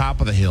 degrees on top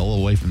of the hill,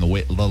 away from the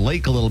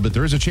lake a little bit.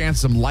 There is a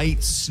chance some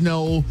light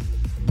snow,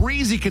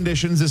 breezy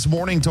conditions this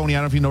morning. Tony, I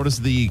don't know if you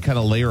noticed the kind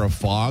of layer of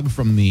fog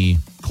from the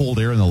cold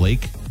air in the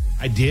lake.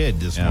 I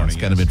did this morning. It's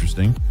kind of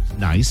interesting.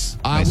 Nice.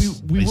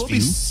 We will be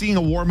seeing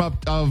a warm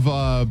up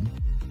of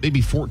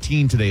maybe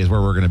 14 today is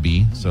where we're going to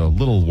be. So a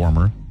little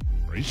warmer.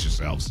 Brace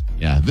yourselves.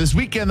 Yeah. This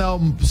weekend,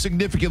 though,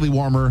 significantly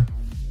warmer,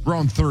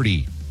 around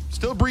 30.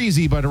 Still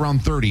breezy, but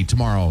around 30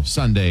 tomorrow,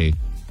 Sunday,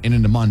 and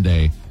into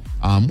Monday.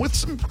 With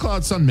some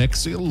cloud sun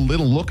mix. It'll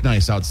look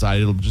nice outside.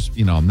 It'll just,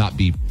 not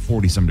be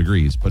 40-some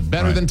degrees, but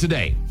better than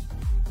today.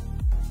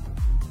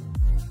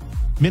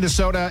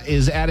 Minnesota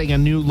is adding a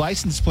new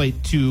license plate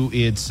to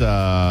its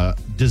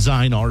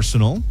design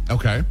arsenal.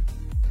 Okay.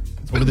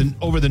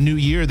 Over the new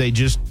year, they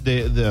just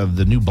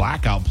the new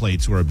blackout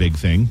plates were a big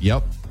thing.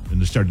 Yep. And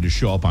they're starting to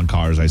show up on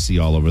cars I see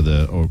all over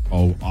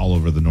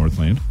the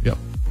Northland. Yep.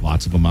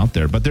 Lots of them out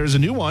there. But there's a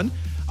new one.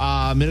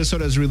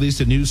 Minnesota has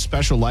released a new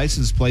special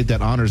license plate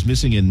that honors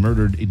missing and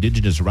murdered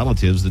Indigenous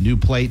relatives. The new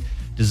plate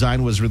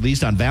design was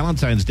released on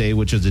Valentine's Day,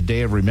 which is a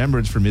day of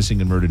remembrance for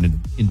missing and murdered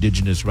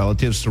Indigenous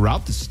relatives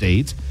throughout the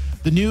state.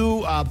 The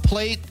new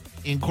plate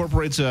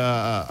incorporates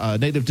a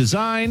native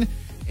design,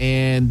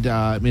 and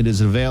it is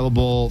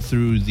available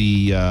through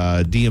the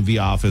DMV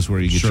office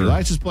where you get your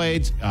license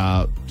plates.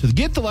 To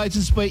get the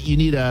license plate, you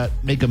need to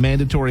make a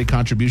mandatory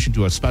contribution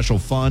to a special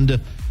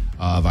fund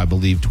of, I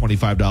believe,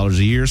 $25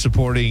 a year,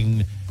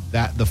 supporting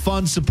that. The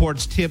fund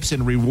supports tips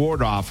and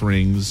reward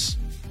offerings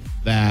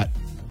that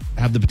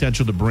have the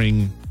potential to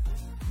bring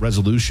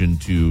resolution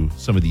to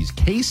some of these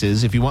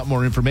cases. If you want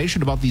more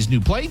information about these new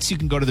plates, you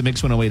can go to the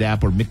Mix 108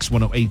 app or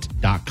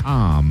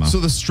mix108.com. So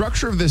the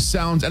structure of this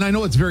sounds, and I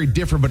know it's very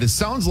different, but it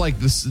sounds like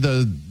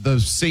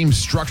the same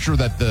structure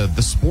that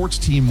the sports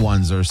team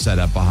ones are set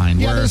up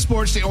behind. Yeah, the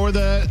sports or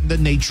the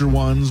nature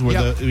ones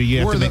where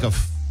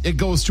it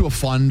goes to a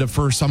fund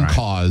for some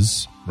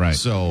cause. Right.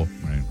 So,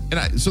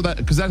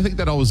 because I think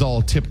that was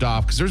all tipped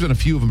off, because there's been a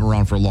few of them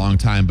around for a long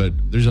time, but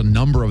there's a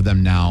number of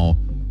them now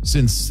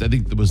since I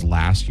think it was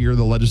last year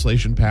the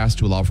legislation passed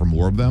to allow for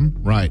more of them.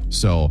 Right.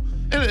 So,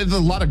 and there's a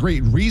lot of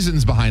great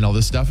reasons behind all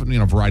this stuff, and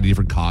a variety of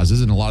different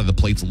causes, and a lot of the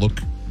plates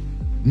look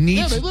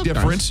neat, they look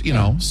different,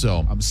 nice.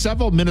 So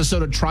several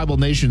Minnesota tribal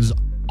nations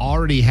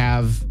already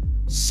have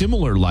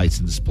similar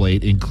license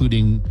plate,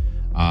 including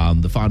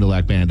the Fond du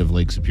Lac Band of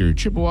Lake Superior,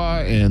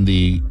 Chippewa, and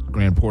the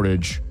Grand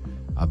Portage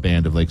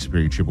Band of Lake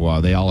Superior, Chippewa.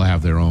 They all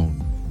have their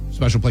own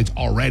special plates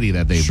already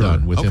that they've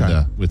done within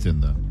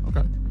the.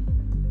 Okay.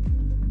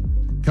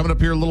 Coming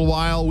up here in a little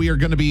while, we are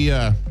going to be...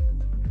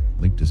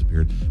 link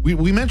disappeared.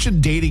 We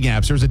mentioned dating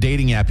apps. There's a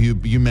dating app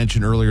you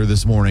mentioned earlier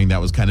this morning that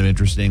was kind of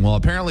interesting. Well,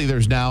 apparently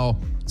there's now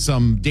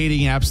some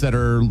dating apps that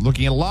are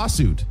looking at a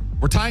lawsuit.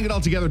 We're tying it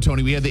all together,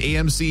 Tony. We had the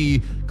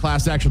AMC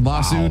class action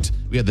lawsuit. Wow.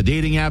 We had the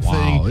dating app thing.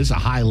 Wow, this is a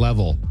high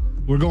level.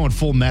 We're going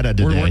full meta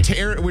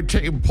today. We're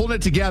pulling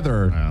it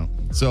together. Wow.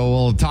 So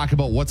we'll talk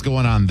about what's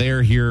going on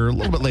there here a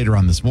little bit later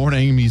on this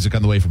morning. Music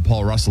on the way from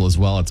Paul Russell as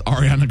well. It's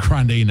Ariana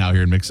Grande now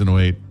here in Mix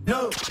 108.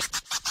 No.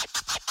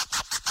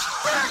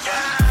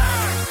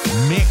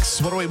 Mix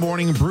 108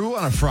 Morning Brew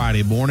on a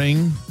Friday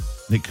morning.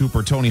 Nick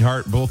Cooper, Tony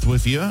Hart, both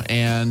with you.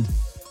 And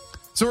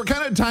so we're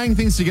kind of tying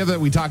things together that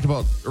we talked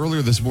about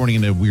earlier this morning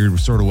in a weird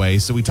sort of way.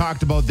 So we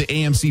talked about the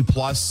AMC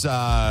Plus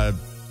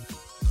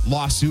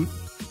lawsuit,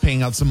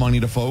 paying out some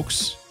money to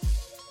folks.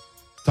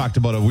 Talked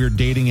about a weird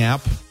dating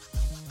app.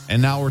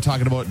 And now we're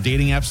talking about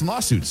dating apps and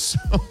lawsuits.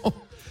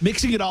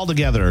 Mixing it all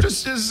together.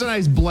 Just a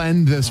nice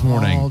blend this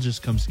morning. All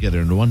just comes together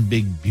into one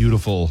big,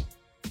 beautiful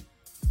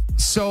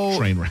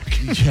train wreck.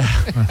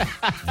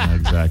 Yeah,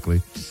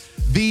 exactly.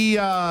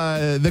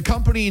 The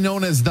company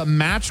known as the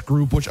Match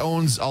Group, which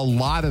owns a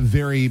lot of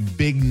very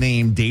big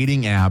name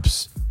dating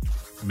apps.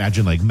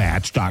 Imagine like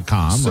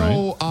Match.com,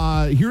 so,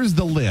 right? Here's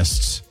the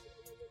list.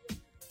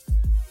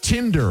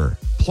 Tinder,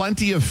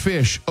 Plenty of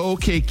Fish,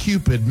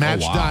 OkCupid,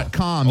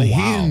 Match.com, wow.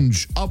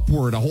 Hinge,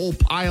 Upward, a whole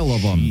pile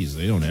of them. Jeez,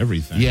 they own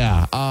everything.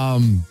 Yeah.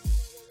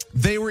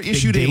 They were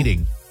issued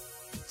dating.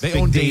 They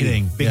own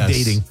dating. Big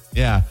dating.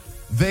 Yeah.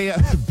 They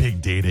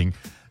big dating.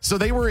 So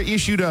they were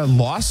issued a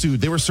lawsuit.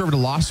 They were served a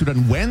lawsuit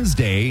on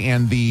Wednesday,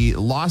 and the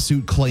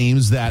lawsuit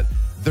claims that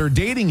their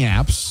dating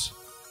apps,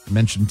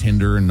 mentioned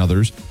Tinder and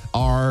others,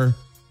 are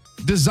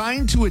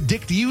designed to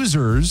addict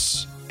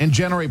users and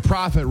generate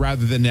profit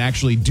rather than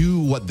actually do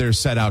what they're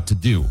set out to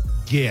do.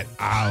 Get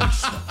out.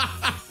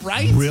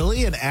 Right?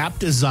 Really? An app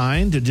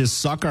designed to just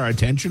suck our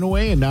attention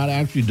away and not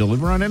actually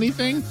deliver on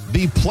anything?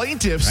 The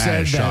plaintiff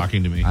said is that...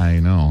 shocking to me. I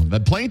know. The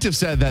plaintiff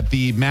said that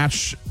the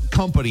Match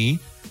company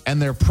and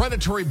their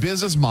predatory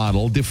business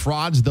model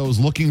defrauds those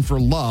looking for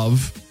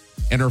love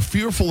and are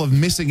fearful of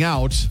missing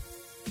out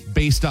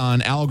based on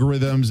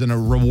algorithms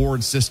and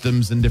reward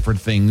systems and different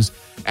things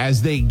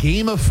as they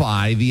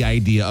gamify the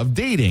idea of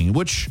dating,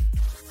 which...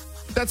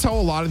 That's how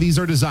a lot of these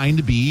are designed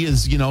to be,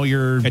 is,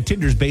 And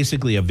Tinder's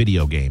basically a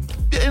video game.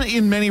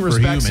 In many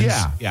respects,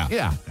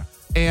 yeah.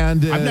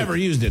 And I've never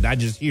used it. I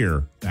just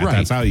hear that. Right.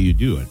 That's how you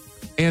do it.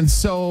 And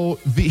so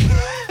the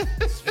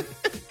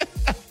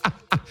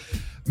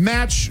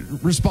Match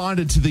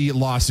responded to the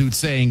lawsuit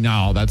saying,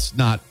 no, that's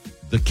not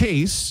the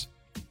case.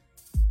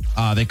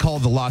 They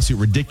called the lawsuit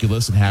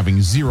ridiculous and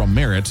having zero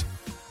merit.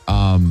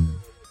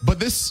 But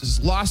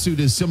this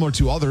lawsuit is similar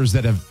to others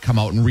that have come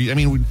out and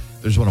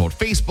there's one about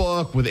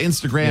Facebook with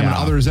Instagram and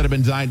others that have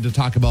been designed to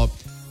talk about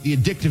the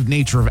addictive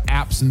nature of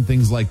apps and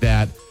things like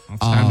that. It's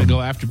time to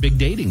go after big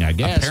dating, I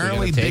guess.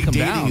 Apparently, big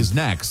dating is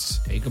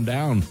next. Take them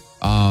down.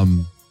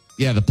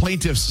 The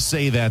plaintiffs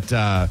say that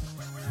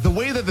the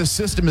way that the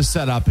system is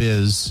set up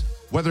is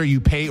whether you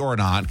pay or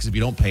not, because if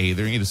you don't pay,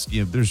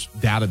 there's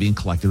data being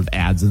collected with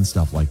ads and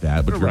stuff like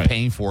that, but you're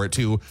paying for it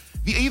too.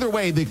 Either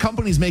way, the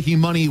company's making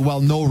money while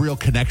no real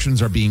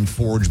connections are being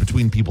forged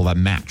between people that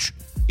match,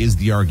 is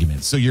the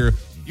argument. So you're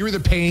either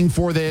paying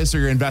for this or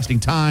you're investing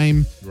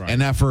time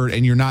and effort,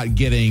 and you're not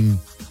getting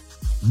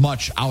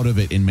much out of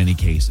it in many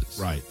cases.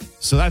 Right.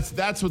 So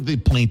that's what the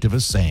plaintiff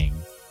is saying.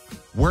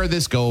 Where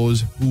this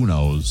goes, who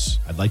knows?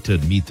 I'd like to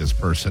meet this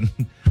person.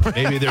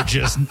 Maybe they're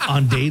just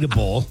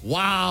undateable.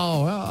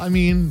 Wow. Well,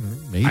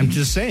 maybe. I'm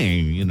just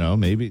saying,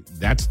 maybe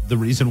that's the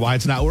reason why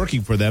it's not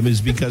working for them,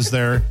 is because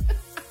they're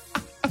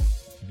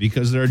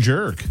a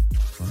jerk.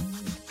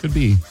 Could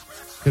be.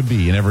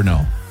 You never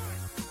know.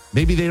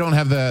 Maybe they don't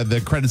have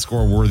the credit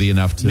score worthy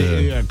enough to...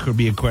 Maybe it could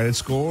be a credit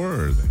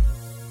score. Or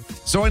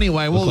so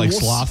anyway, we'll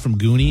Sloth from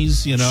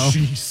Goonies,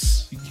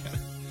 Jeez.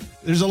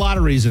 There's a lot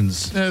of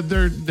reasons.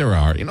 There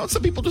are.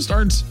 Some people just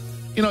aren't...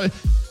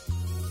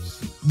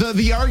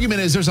 The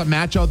argument is there's a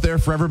match out there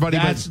for everybody.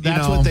 That's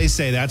what they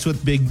say. That's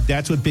what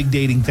big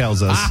dating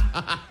tells us.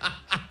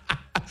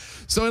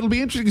 So it'll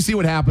be interesting to see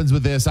what happens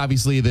with this.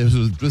 Obviously, this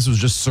was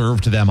just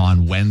served to them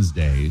on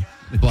Wednesday.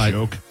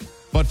 Joke.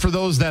 But for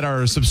those that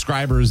are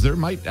subscribers, there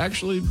might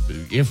actually,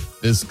 if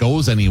this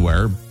goes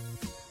anywhere,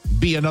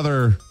 be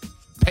another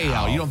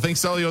payout. No. You don't think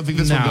so? You don't think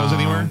this one goes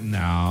anywhere?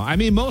 No.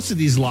 Most of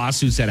these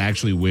lawsuits that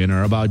actually win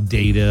are about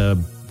data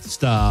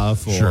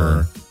stuff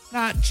or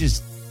not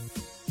just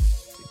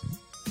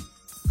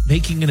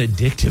making an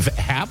addictive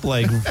app.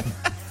 Like,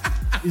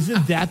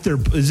 isn't that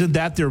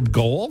their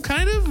goal?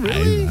 Kind of,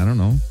 really? I don't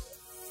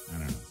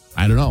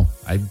know.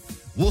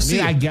 We'll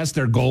see. I guess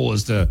their goal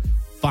is to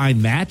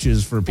find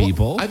matches for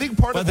people. Well, I think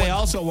but they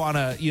also want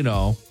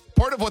to,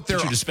 part of what they're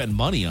to spend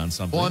money on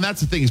something. Well, and that's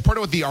the thing, is part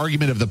of what the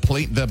argument of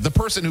the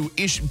person who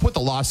put the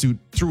lawsuit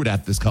through it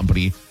at this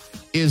company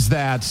is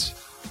that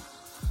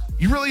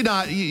you're really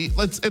not.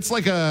 It's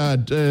like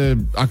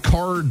a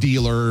car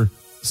dealer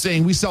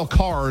saying we sell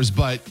cars,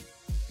 but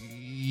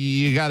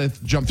you got to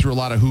jump through a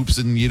lot of hoops,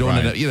 and you don't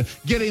end up,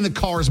 getting the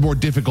car is more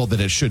difficult than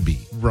it should be.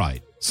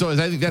 Right. So I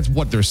think that's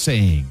what they're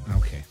saying.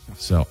 Okay.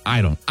 So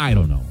I don't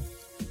know.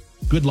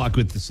 Good luck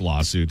with this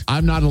lawsuit.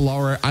 I'm not a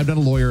lawyer. I'm not a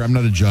lawyer. I'm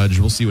not a judge.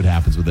 We'll see what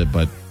happens with it.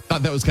 But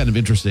thought that was kind of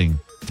interesting.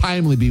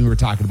 Timely, being we were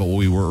talking about what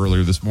we were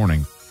earlier this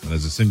morning. And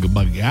as a single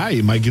mother guy,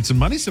 you might get some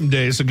money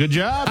someday. So good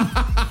job.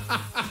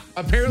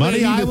 Apparently,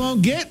 money I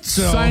won't get.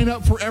 So sign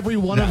up for every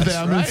one of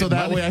them, right. and so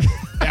that way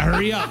I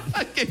hurry up.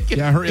 Get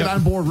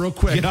on board real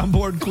quick. Get on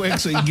board quick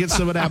so you can get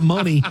some of that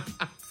money.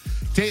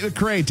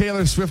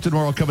 Taylor Swift and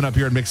more coming up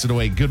here in Mix It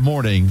Away. Good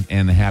morning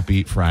and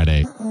happy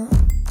Friday.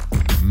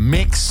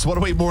 Mix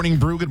 108 Morning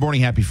Brew. Good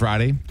morning, happy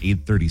Friday.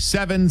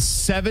 8:37,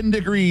 7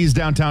 degrees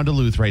downtown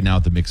Duluth right now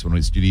at the Mix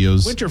 108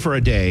 Studios. Winter for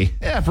a day.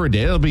 Yeah, for a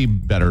day. It'll be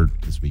better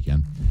this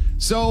weekend.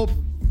 So,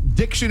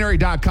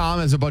 dictionary.com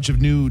has a bunch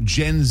of new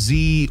Gen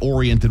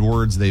Z-oriented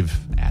words they've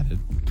added.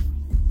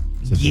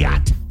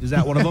 Yacht. Is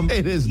that one of them?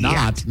 It is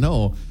not,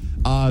 no.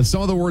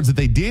 Some of the words that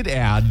they did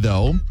add,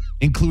 though,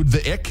 include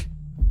the ick.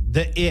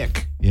 The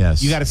ick.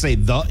 Yes. You got to say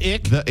the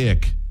ick? The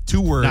ick.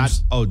 2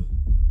 words.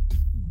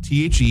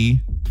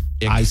 T-H-E.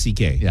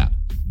 I-C-K. Yeah.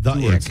 The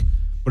ick.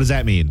 What does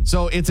that mean?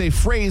 So it's a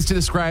phrase to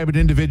describe an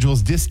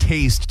individual's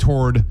distaste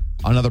toward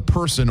another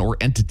person or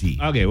entity.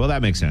 Okay, well,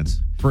 that makes sense.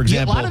 For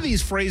example, a lot of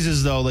these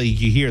phrases, though, like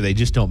you hear, they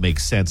just don't make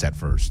sense at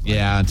first.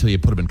 Yeah, until you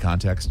put them in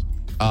context.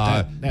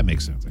 That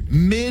makes sense, I guess.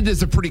 Mid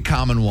is a pretty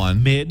common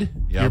one. Mid?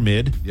 Yep. You're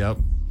mid? Yep.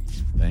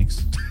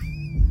 Thanks.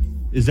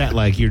 Is that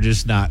like you're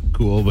just not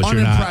cool, but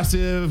you're not?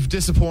 Unimpressive,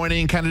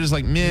 disappointing, kind of just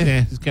like meh.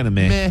 Meh. It's kind of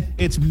meh. Meh.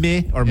 It's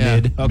meh or Yeah,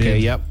 mid. Okay,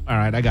 mid. yep. All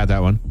right, I got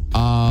that one.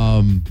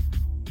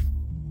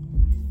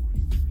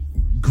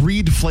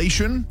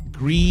 Greedflation.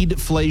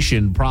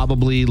 Greedflation,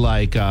 probably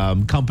like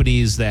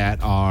companies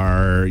that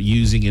are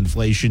using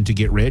inflation to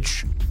get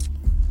rich.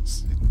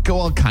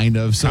 Well, kind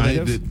of. So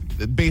Kind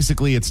of?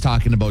 basically, it's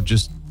talking about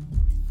just.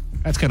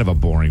 That's kind of a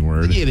boring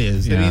word. It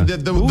is. Yeah. I mean,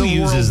 the Who world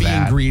uses being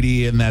that?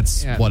 greedy, and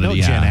that's Yeah, what no it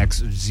is. Gen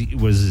X. Z,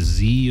 was it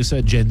Z? You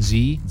said Gen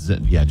Z?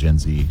 Gen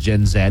Z.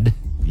 Gen Z?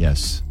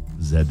 Yes.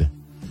 Z.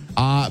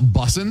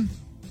 Bussin'.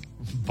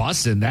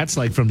 Bussin'. That's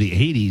like from the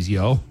 80s,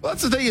 yo. Well,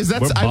 that's the thing is We're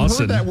I've bussin'.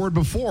 heard that word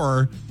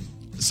before.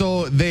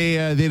 So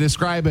they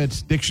describe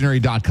it,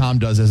 dictionary.com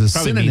does, as a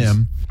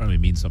synonym Probably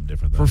means something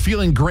different, though. for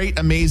feeling great,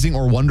 amazing,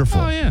 or wonderful.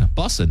 Oh, yeah.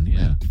 Bussin'.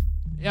 Yeah.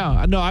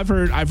 Yeah. No, I've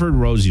heard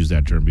Rose use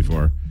that term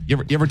before. You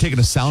ever taken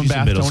a sound She's in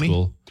bath, middle Tony?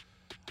 school.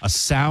 A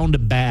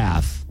sound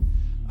bath.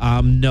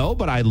 No,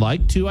 but I'd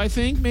like to, I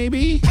think,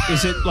 maybe.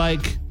 Is it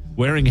like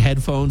wearing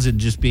headphones and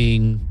just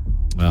being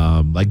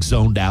like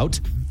zoned out?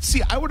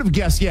 See, I would have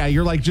guessed, yeah,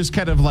 you're like just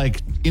kind of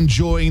like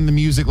enjoying the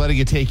music, letting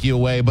it take you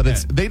away. But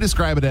they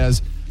describe it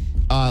as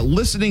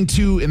listening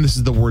to, and this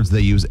is the words they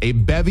use, a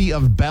bevy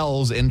of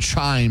bells and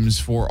chimes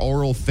for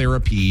oral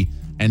therapy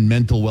and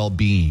mental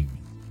well-being.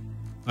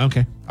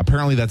 Okay.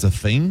 Apparently that's a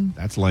thing.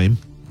 That's lame.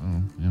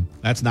 Oh, yeah.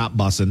 That's not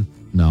bussin'.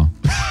 No.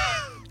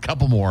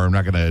 Couple more. I'm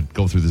not going to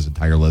go through this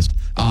entire list.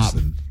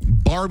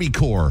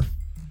 Barbiecore.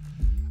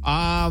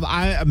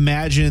 I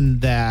imagine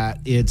that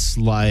it's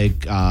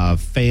like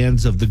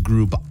fans of the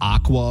group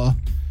Aqua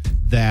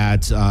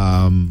that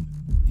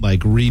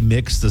like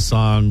remix the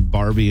song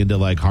Barbie into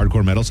like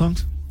hardcore metal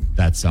songs.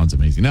 That sounds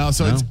amazing. No,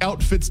 so it's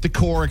outfits,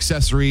 decor,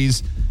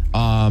 accessories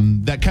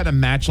that kind of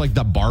match like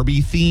the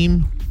Barbie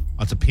theme.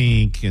 Lots of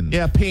pink and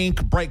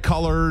Pink, bright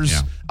colors.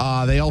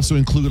 Yeah. They also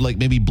include like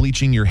maybe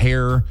bleaching your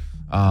hair.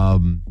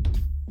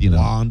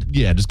 Blonde.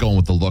 Yeah, just going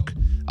with the look.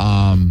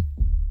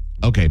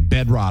 Okay,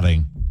 bed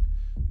rotting.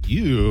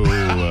 You.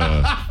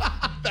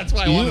 That's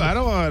why I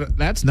don't want.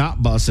 That's not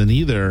bussin'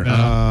 either.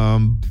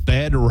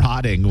 Bed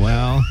rotting.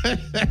 Well,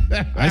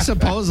 I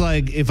suppose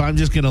like if I'm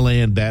just gonna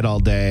lay in bed all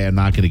day, I'm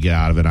not gonna get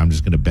out of it. I'm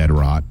just gonna bed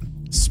rot.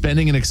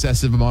 Spending an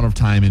excessive amount of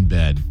time in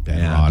bed.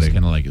 Bed rotting.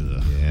 Kind of like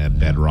ugh.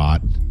 Bed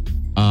rot.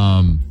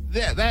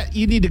 That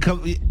you need to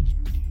come.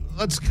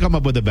 Let's come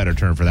up with a better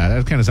term for that.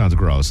 That kind of sounds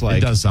gross. Like,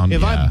 it does sound.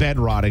 If I'm bed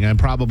rotting, I'm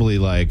probably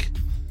like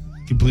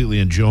completely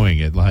enjoying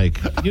it. Like,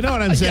 you know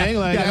what I'm saying?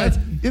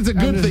 It's a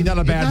good thing, not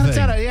a bad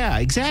thing. Yeah,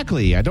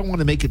 exactly. I don't want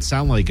to make it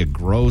sound like a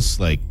gross,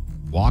 like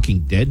Walking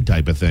Dead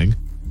type of thing.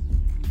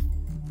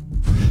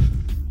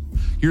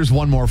 Here's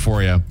one more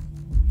for you.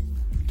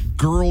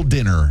 Girl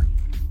dinner.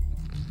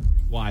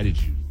 Why did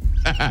you?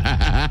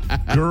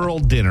 Girl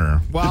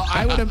dinner. Well,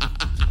 I would have.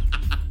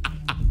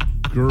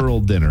 Girl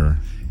dinner.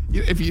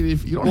 If you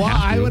don't well,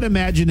 have to. I would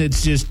imagine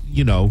it's just,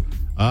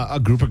 a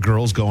group of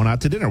girls going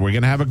out to dinner. We're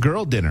going to have a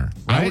girl dinner.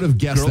 Right? I would have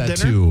guessed girl that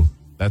dinner? too.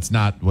 That's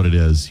not what it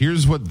is.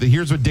 Here's what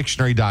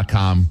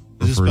dictionary.com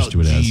refers to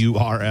it as.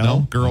 G-U-R-L?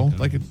 No, girl,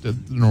 like a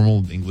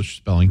normal English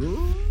spelling.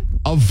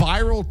 A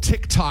viral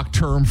TikTok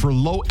term for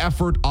low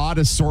effort, odd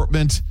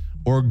assortment,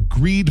 or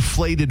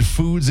greed-flated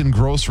foods and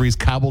groceries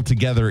cobbled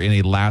together in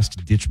a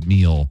last-ditch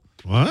meal.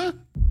 What?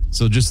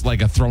 So just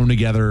like a thrown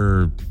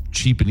together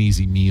cheap and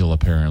easy meal,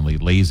 apparently.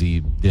 Lazy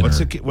dinner.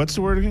 What's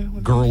the word again?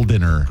 Girl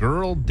dinner.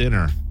 Girl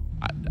dinner.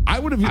 I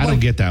would have. I don't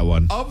get that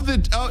one. Of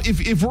the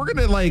if we're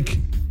gonna like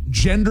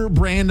gender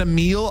brand a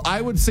meal,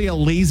 I would say a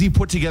lazy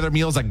put together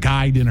meal is a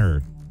guy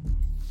dinner.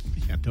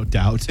 no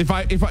doubt. If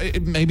I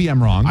maybe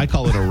I'm wrong. I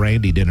call it a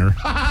Randy dinner.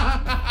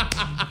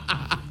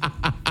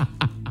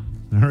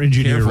 Our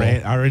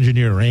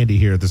engineer Randy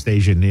here at the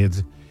station,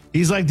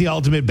 he's like the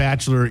ultimate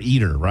bachelor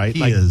eater, right?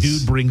 He is.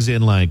 Dude brings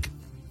in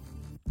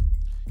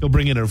he'll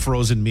bring in a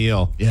frozen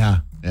meal. Yeah.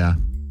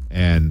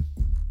 And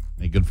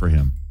Hey, good for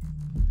him.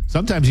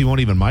 sometimes he won't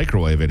even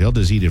microwave it. He'll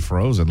just eat it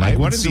frozen. Like,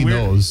 what is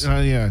those?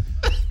 Yeah.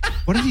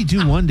 What did he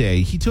do one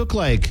day? He took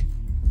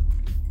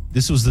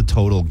this was the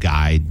total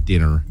guy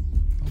dinner.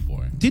 Oh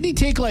boy. Didn't he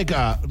take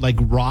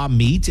raw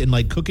meat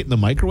and cook it in the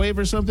microwave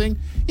or something?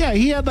 Yeah,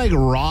 he had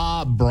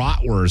raw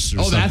bratwurst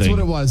or something. That's what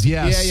it was.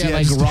 Yes. Yeah,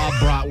 raw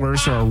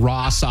bratwurst or a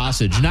raw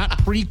sausage. Not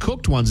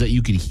pre-cooked ones that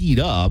you could heat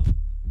up,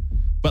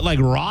 but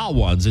raw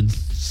ones, and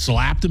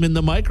slapped them in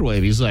the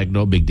microwave. He's like,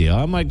 no big deal.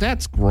 I'm like,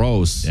 that's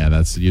gross.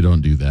 Yeah, you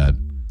don't do that.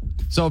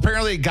 So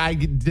apparently guy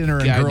dinner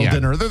and girl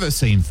dinner, they're the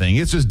same thing.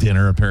 It's just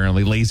dinner,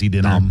 apparently. Lazy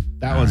dinner. Dumb.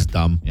 That one's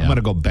dumb. Yeah. I'm going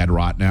to go bed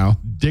rot now.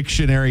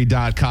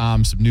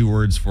 Dictionary.com. Some new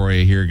words for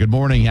you here. Good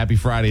morning. Happy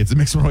Friday. It's the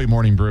Mix 108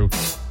 Morning Brew.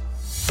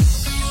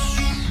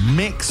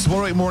 Mix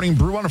 108 Morning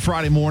Brew on a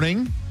Friday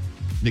morning.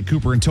 Nick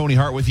Cooper and Tony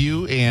Hart with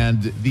you.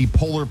 And the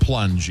Polar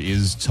Plunge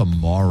is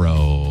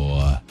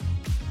tomorrow.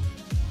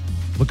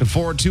 Looking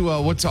forward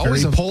to what's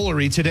always Very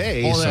polar-y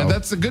today.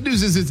 That's the good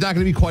news is it's not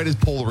going to be quite as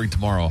polar-y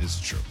tomorrow. It's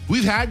true.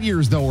 We've had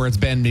years, though, where it's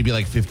been maybe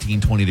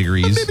 15, 20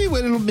 degrees. But maybe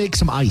it'll make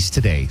some ice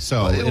today,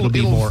 so it'll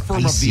be more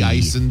firm icy. up the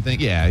ice and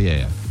thing.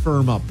 Yeah.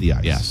 Firm up the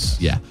ice. Yes,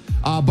 yeah.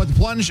 But the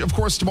plunge, of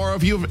course, tomorrow.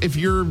 If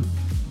you're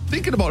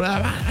thinking about,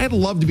 I'd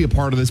love to be a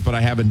part of this, but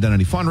I haven't done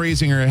any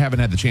fundraising or I haven't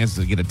had the chance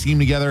to get a team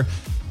together.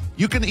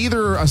 You can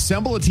either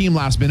assemble a team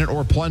last minute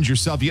or plunge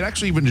yourself. You can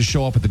actually even just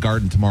show up at the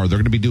Garden tomorrow. They're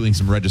going to be doing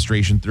some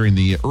registration during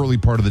the early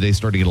part of the day,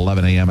 starting at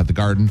 11 a.m. at the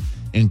Garden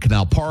in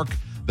Canal Park.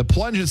 The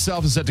plunge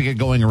itself is set to get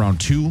going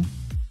around 2.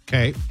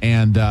 Okay.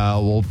 And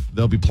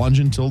they'll be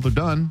plunging until they're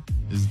done.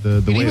 Is the way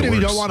it works. Even if you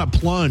don't want to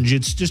plunge,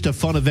 it's just a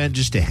fun event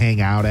just to hang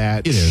out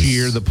at,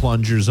 cheer the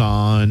plungers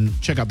on,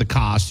 check out the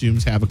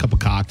costumes, have a couple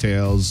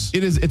cocktails.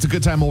 It's a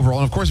good time overall.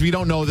 And of course, if you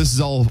don't know, this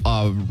is all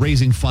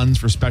raising funds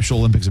for Special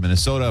Olympics of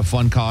Minnesota, a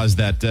fun cause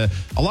that a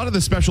lot of the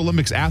Special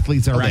Olympics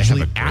athletes are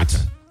actually at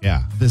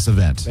this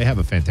event. They have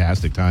a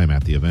fantastic time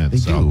at the event. They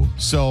do.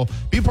 So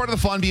be a part of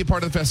the fun, be a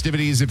part of the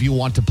festivities. If you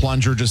want to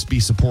plunge or just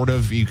be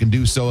supportive, you can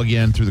do so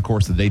again through the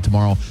course of the day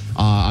tomorrow.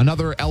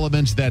 Another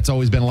element that's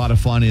always been a lot of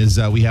fun is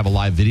we have a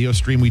live video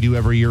stream we do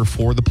every year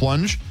for the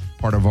plunge,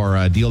 part of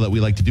our deal that we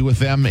like to do with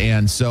them.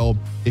 And so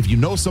if you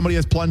know somebody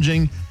that's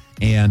plunging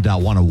and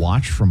want to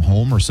watch from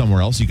home or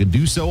somewhere else, you can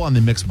do so on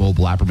the Mix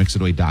mobile app or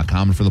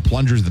mix08.com. And for the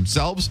plungers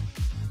themselves,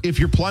 if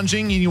you're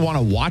plunging and you want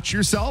to watch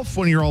yourself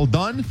when you're all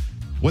done,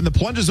 when the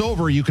plunge is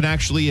over, you can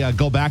actually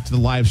go back to the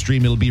live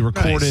stream. It'll be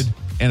recorded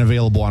and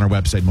available on our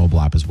website mobile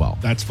app as well.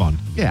 That's fun.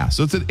 Yeah,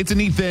 so it's a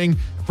neat thing.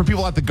 For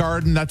people at the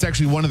Garden, that's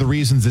actually one of the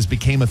reasons this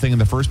became a thing in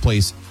the first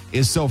place,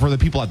 is so for the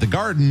people at the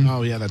Garden,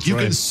 you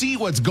can see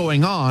what's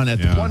going on at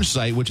the plunge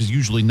site, which is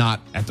usually not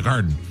at the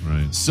Garden.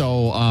 Right.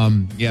 So,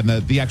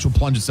 the actual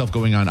plunge itself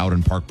going on out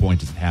in Park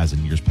Point as it has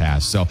in years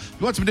past. So if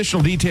you want some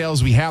additional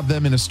details, we have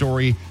them in a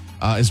story,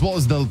 as well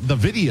as the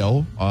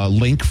video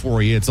link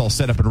for you. It's all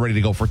set up and ready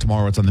to go for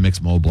tomorrow. It's on the Mix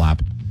mobile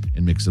app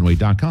and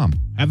mix08.com.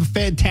 Have a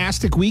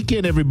fantastic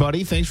weekend,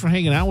 everybody. Thanks for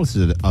hanging out with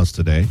us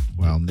today.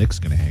 Well, Nick's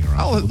going to hang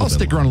around. I'll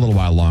stick around a little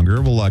while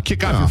longer. We'll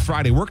kick off your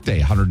Friday workday,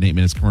 108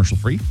 minutes commercial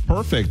free.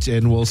 Perfect.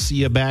 And we'll see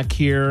you back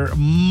here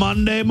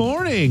Monday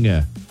morning.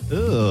 Ugh.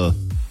 All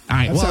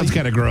right, that sounds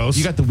kind of gross.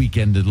 You got the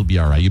weekend. It'll be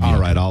all right. You'll be all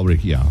right. All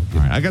right.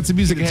 I got some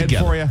music ahead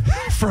for you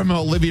from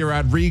Olivia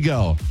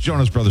Rodrigo.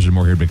 Jonas Brothers and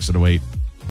more here at Mix 108.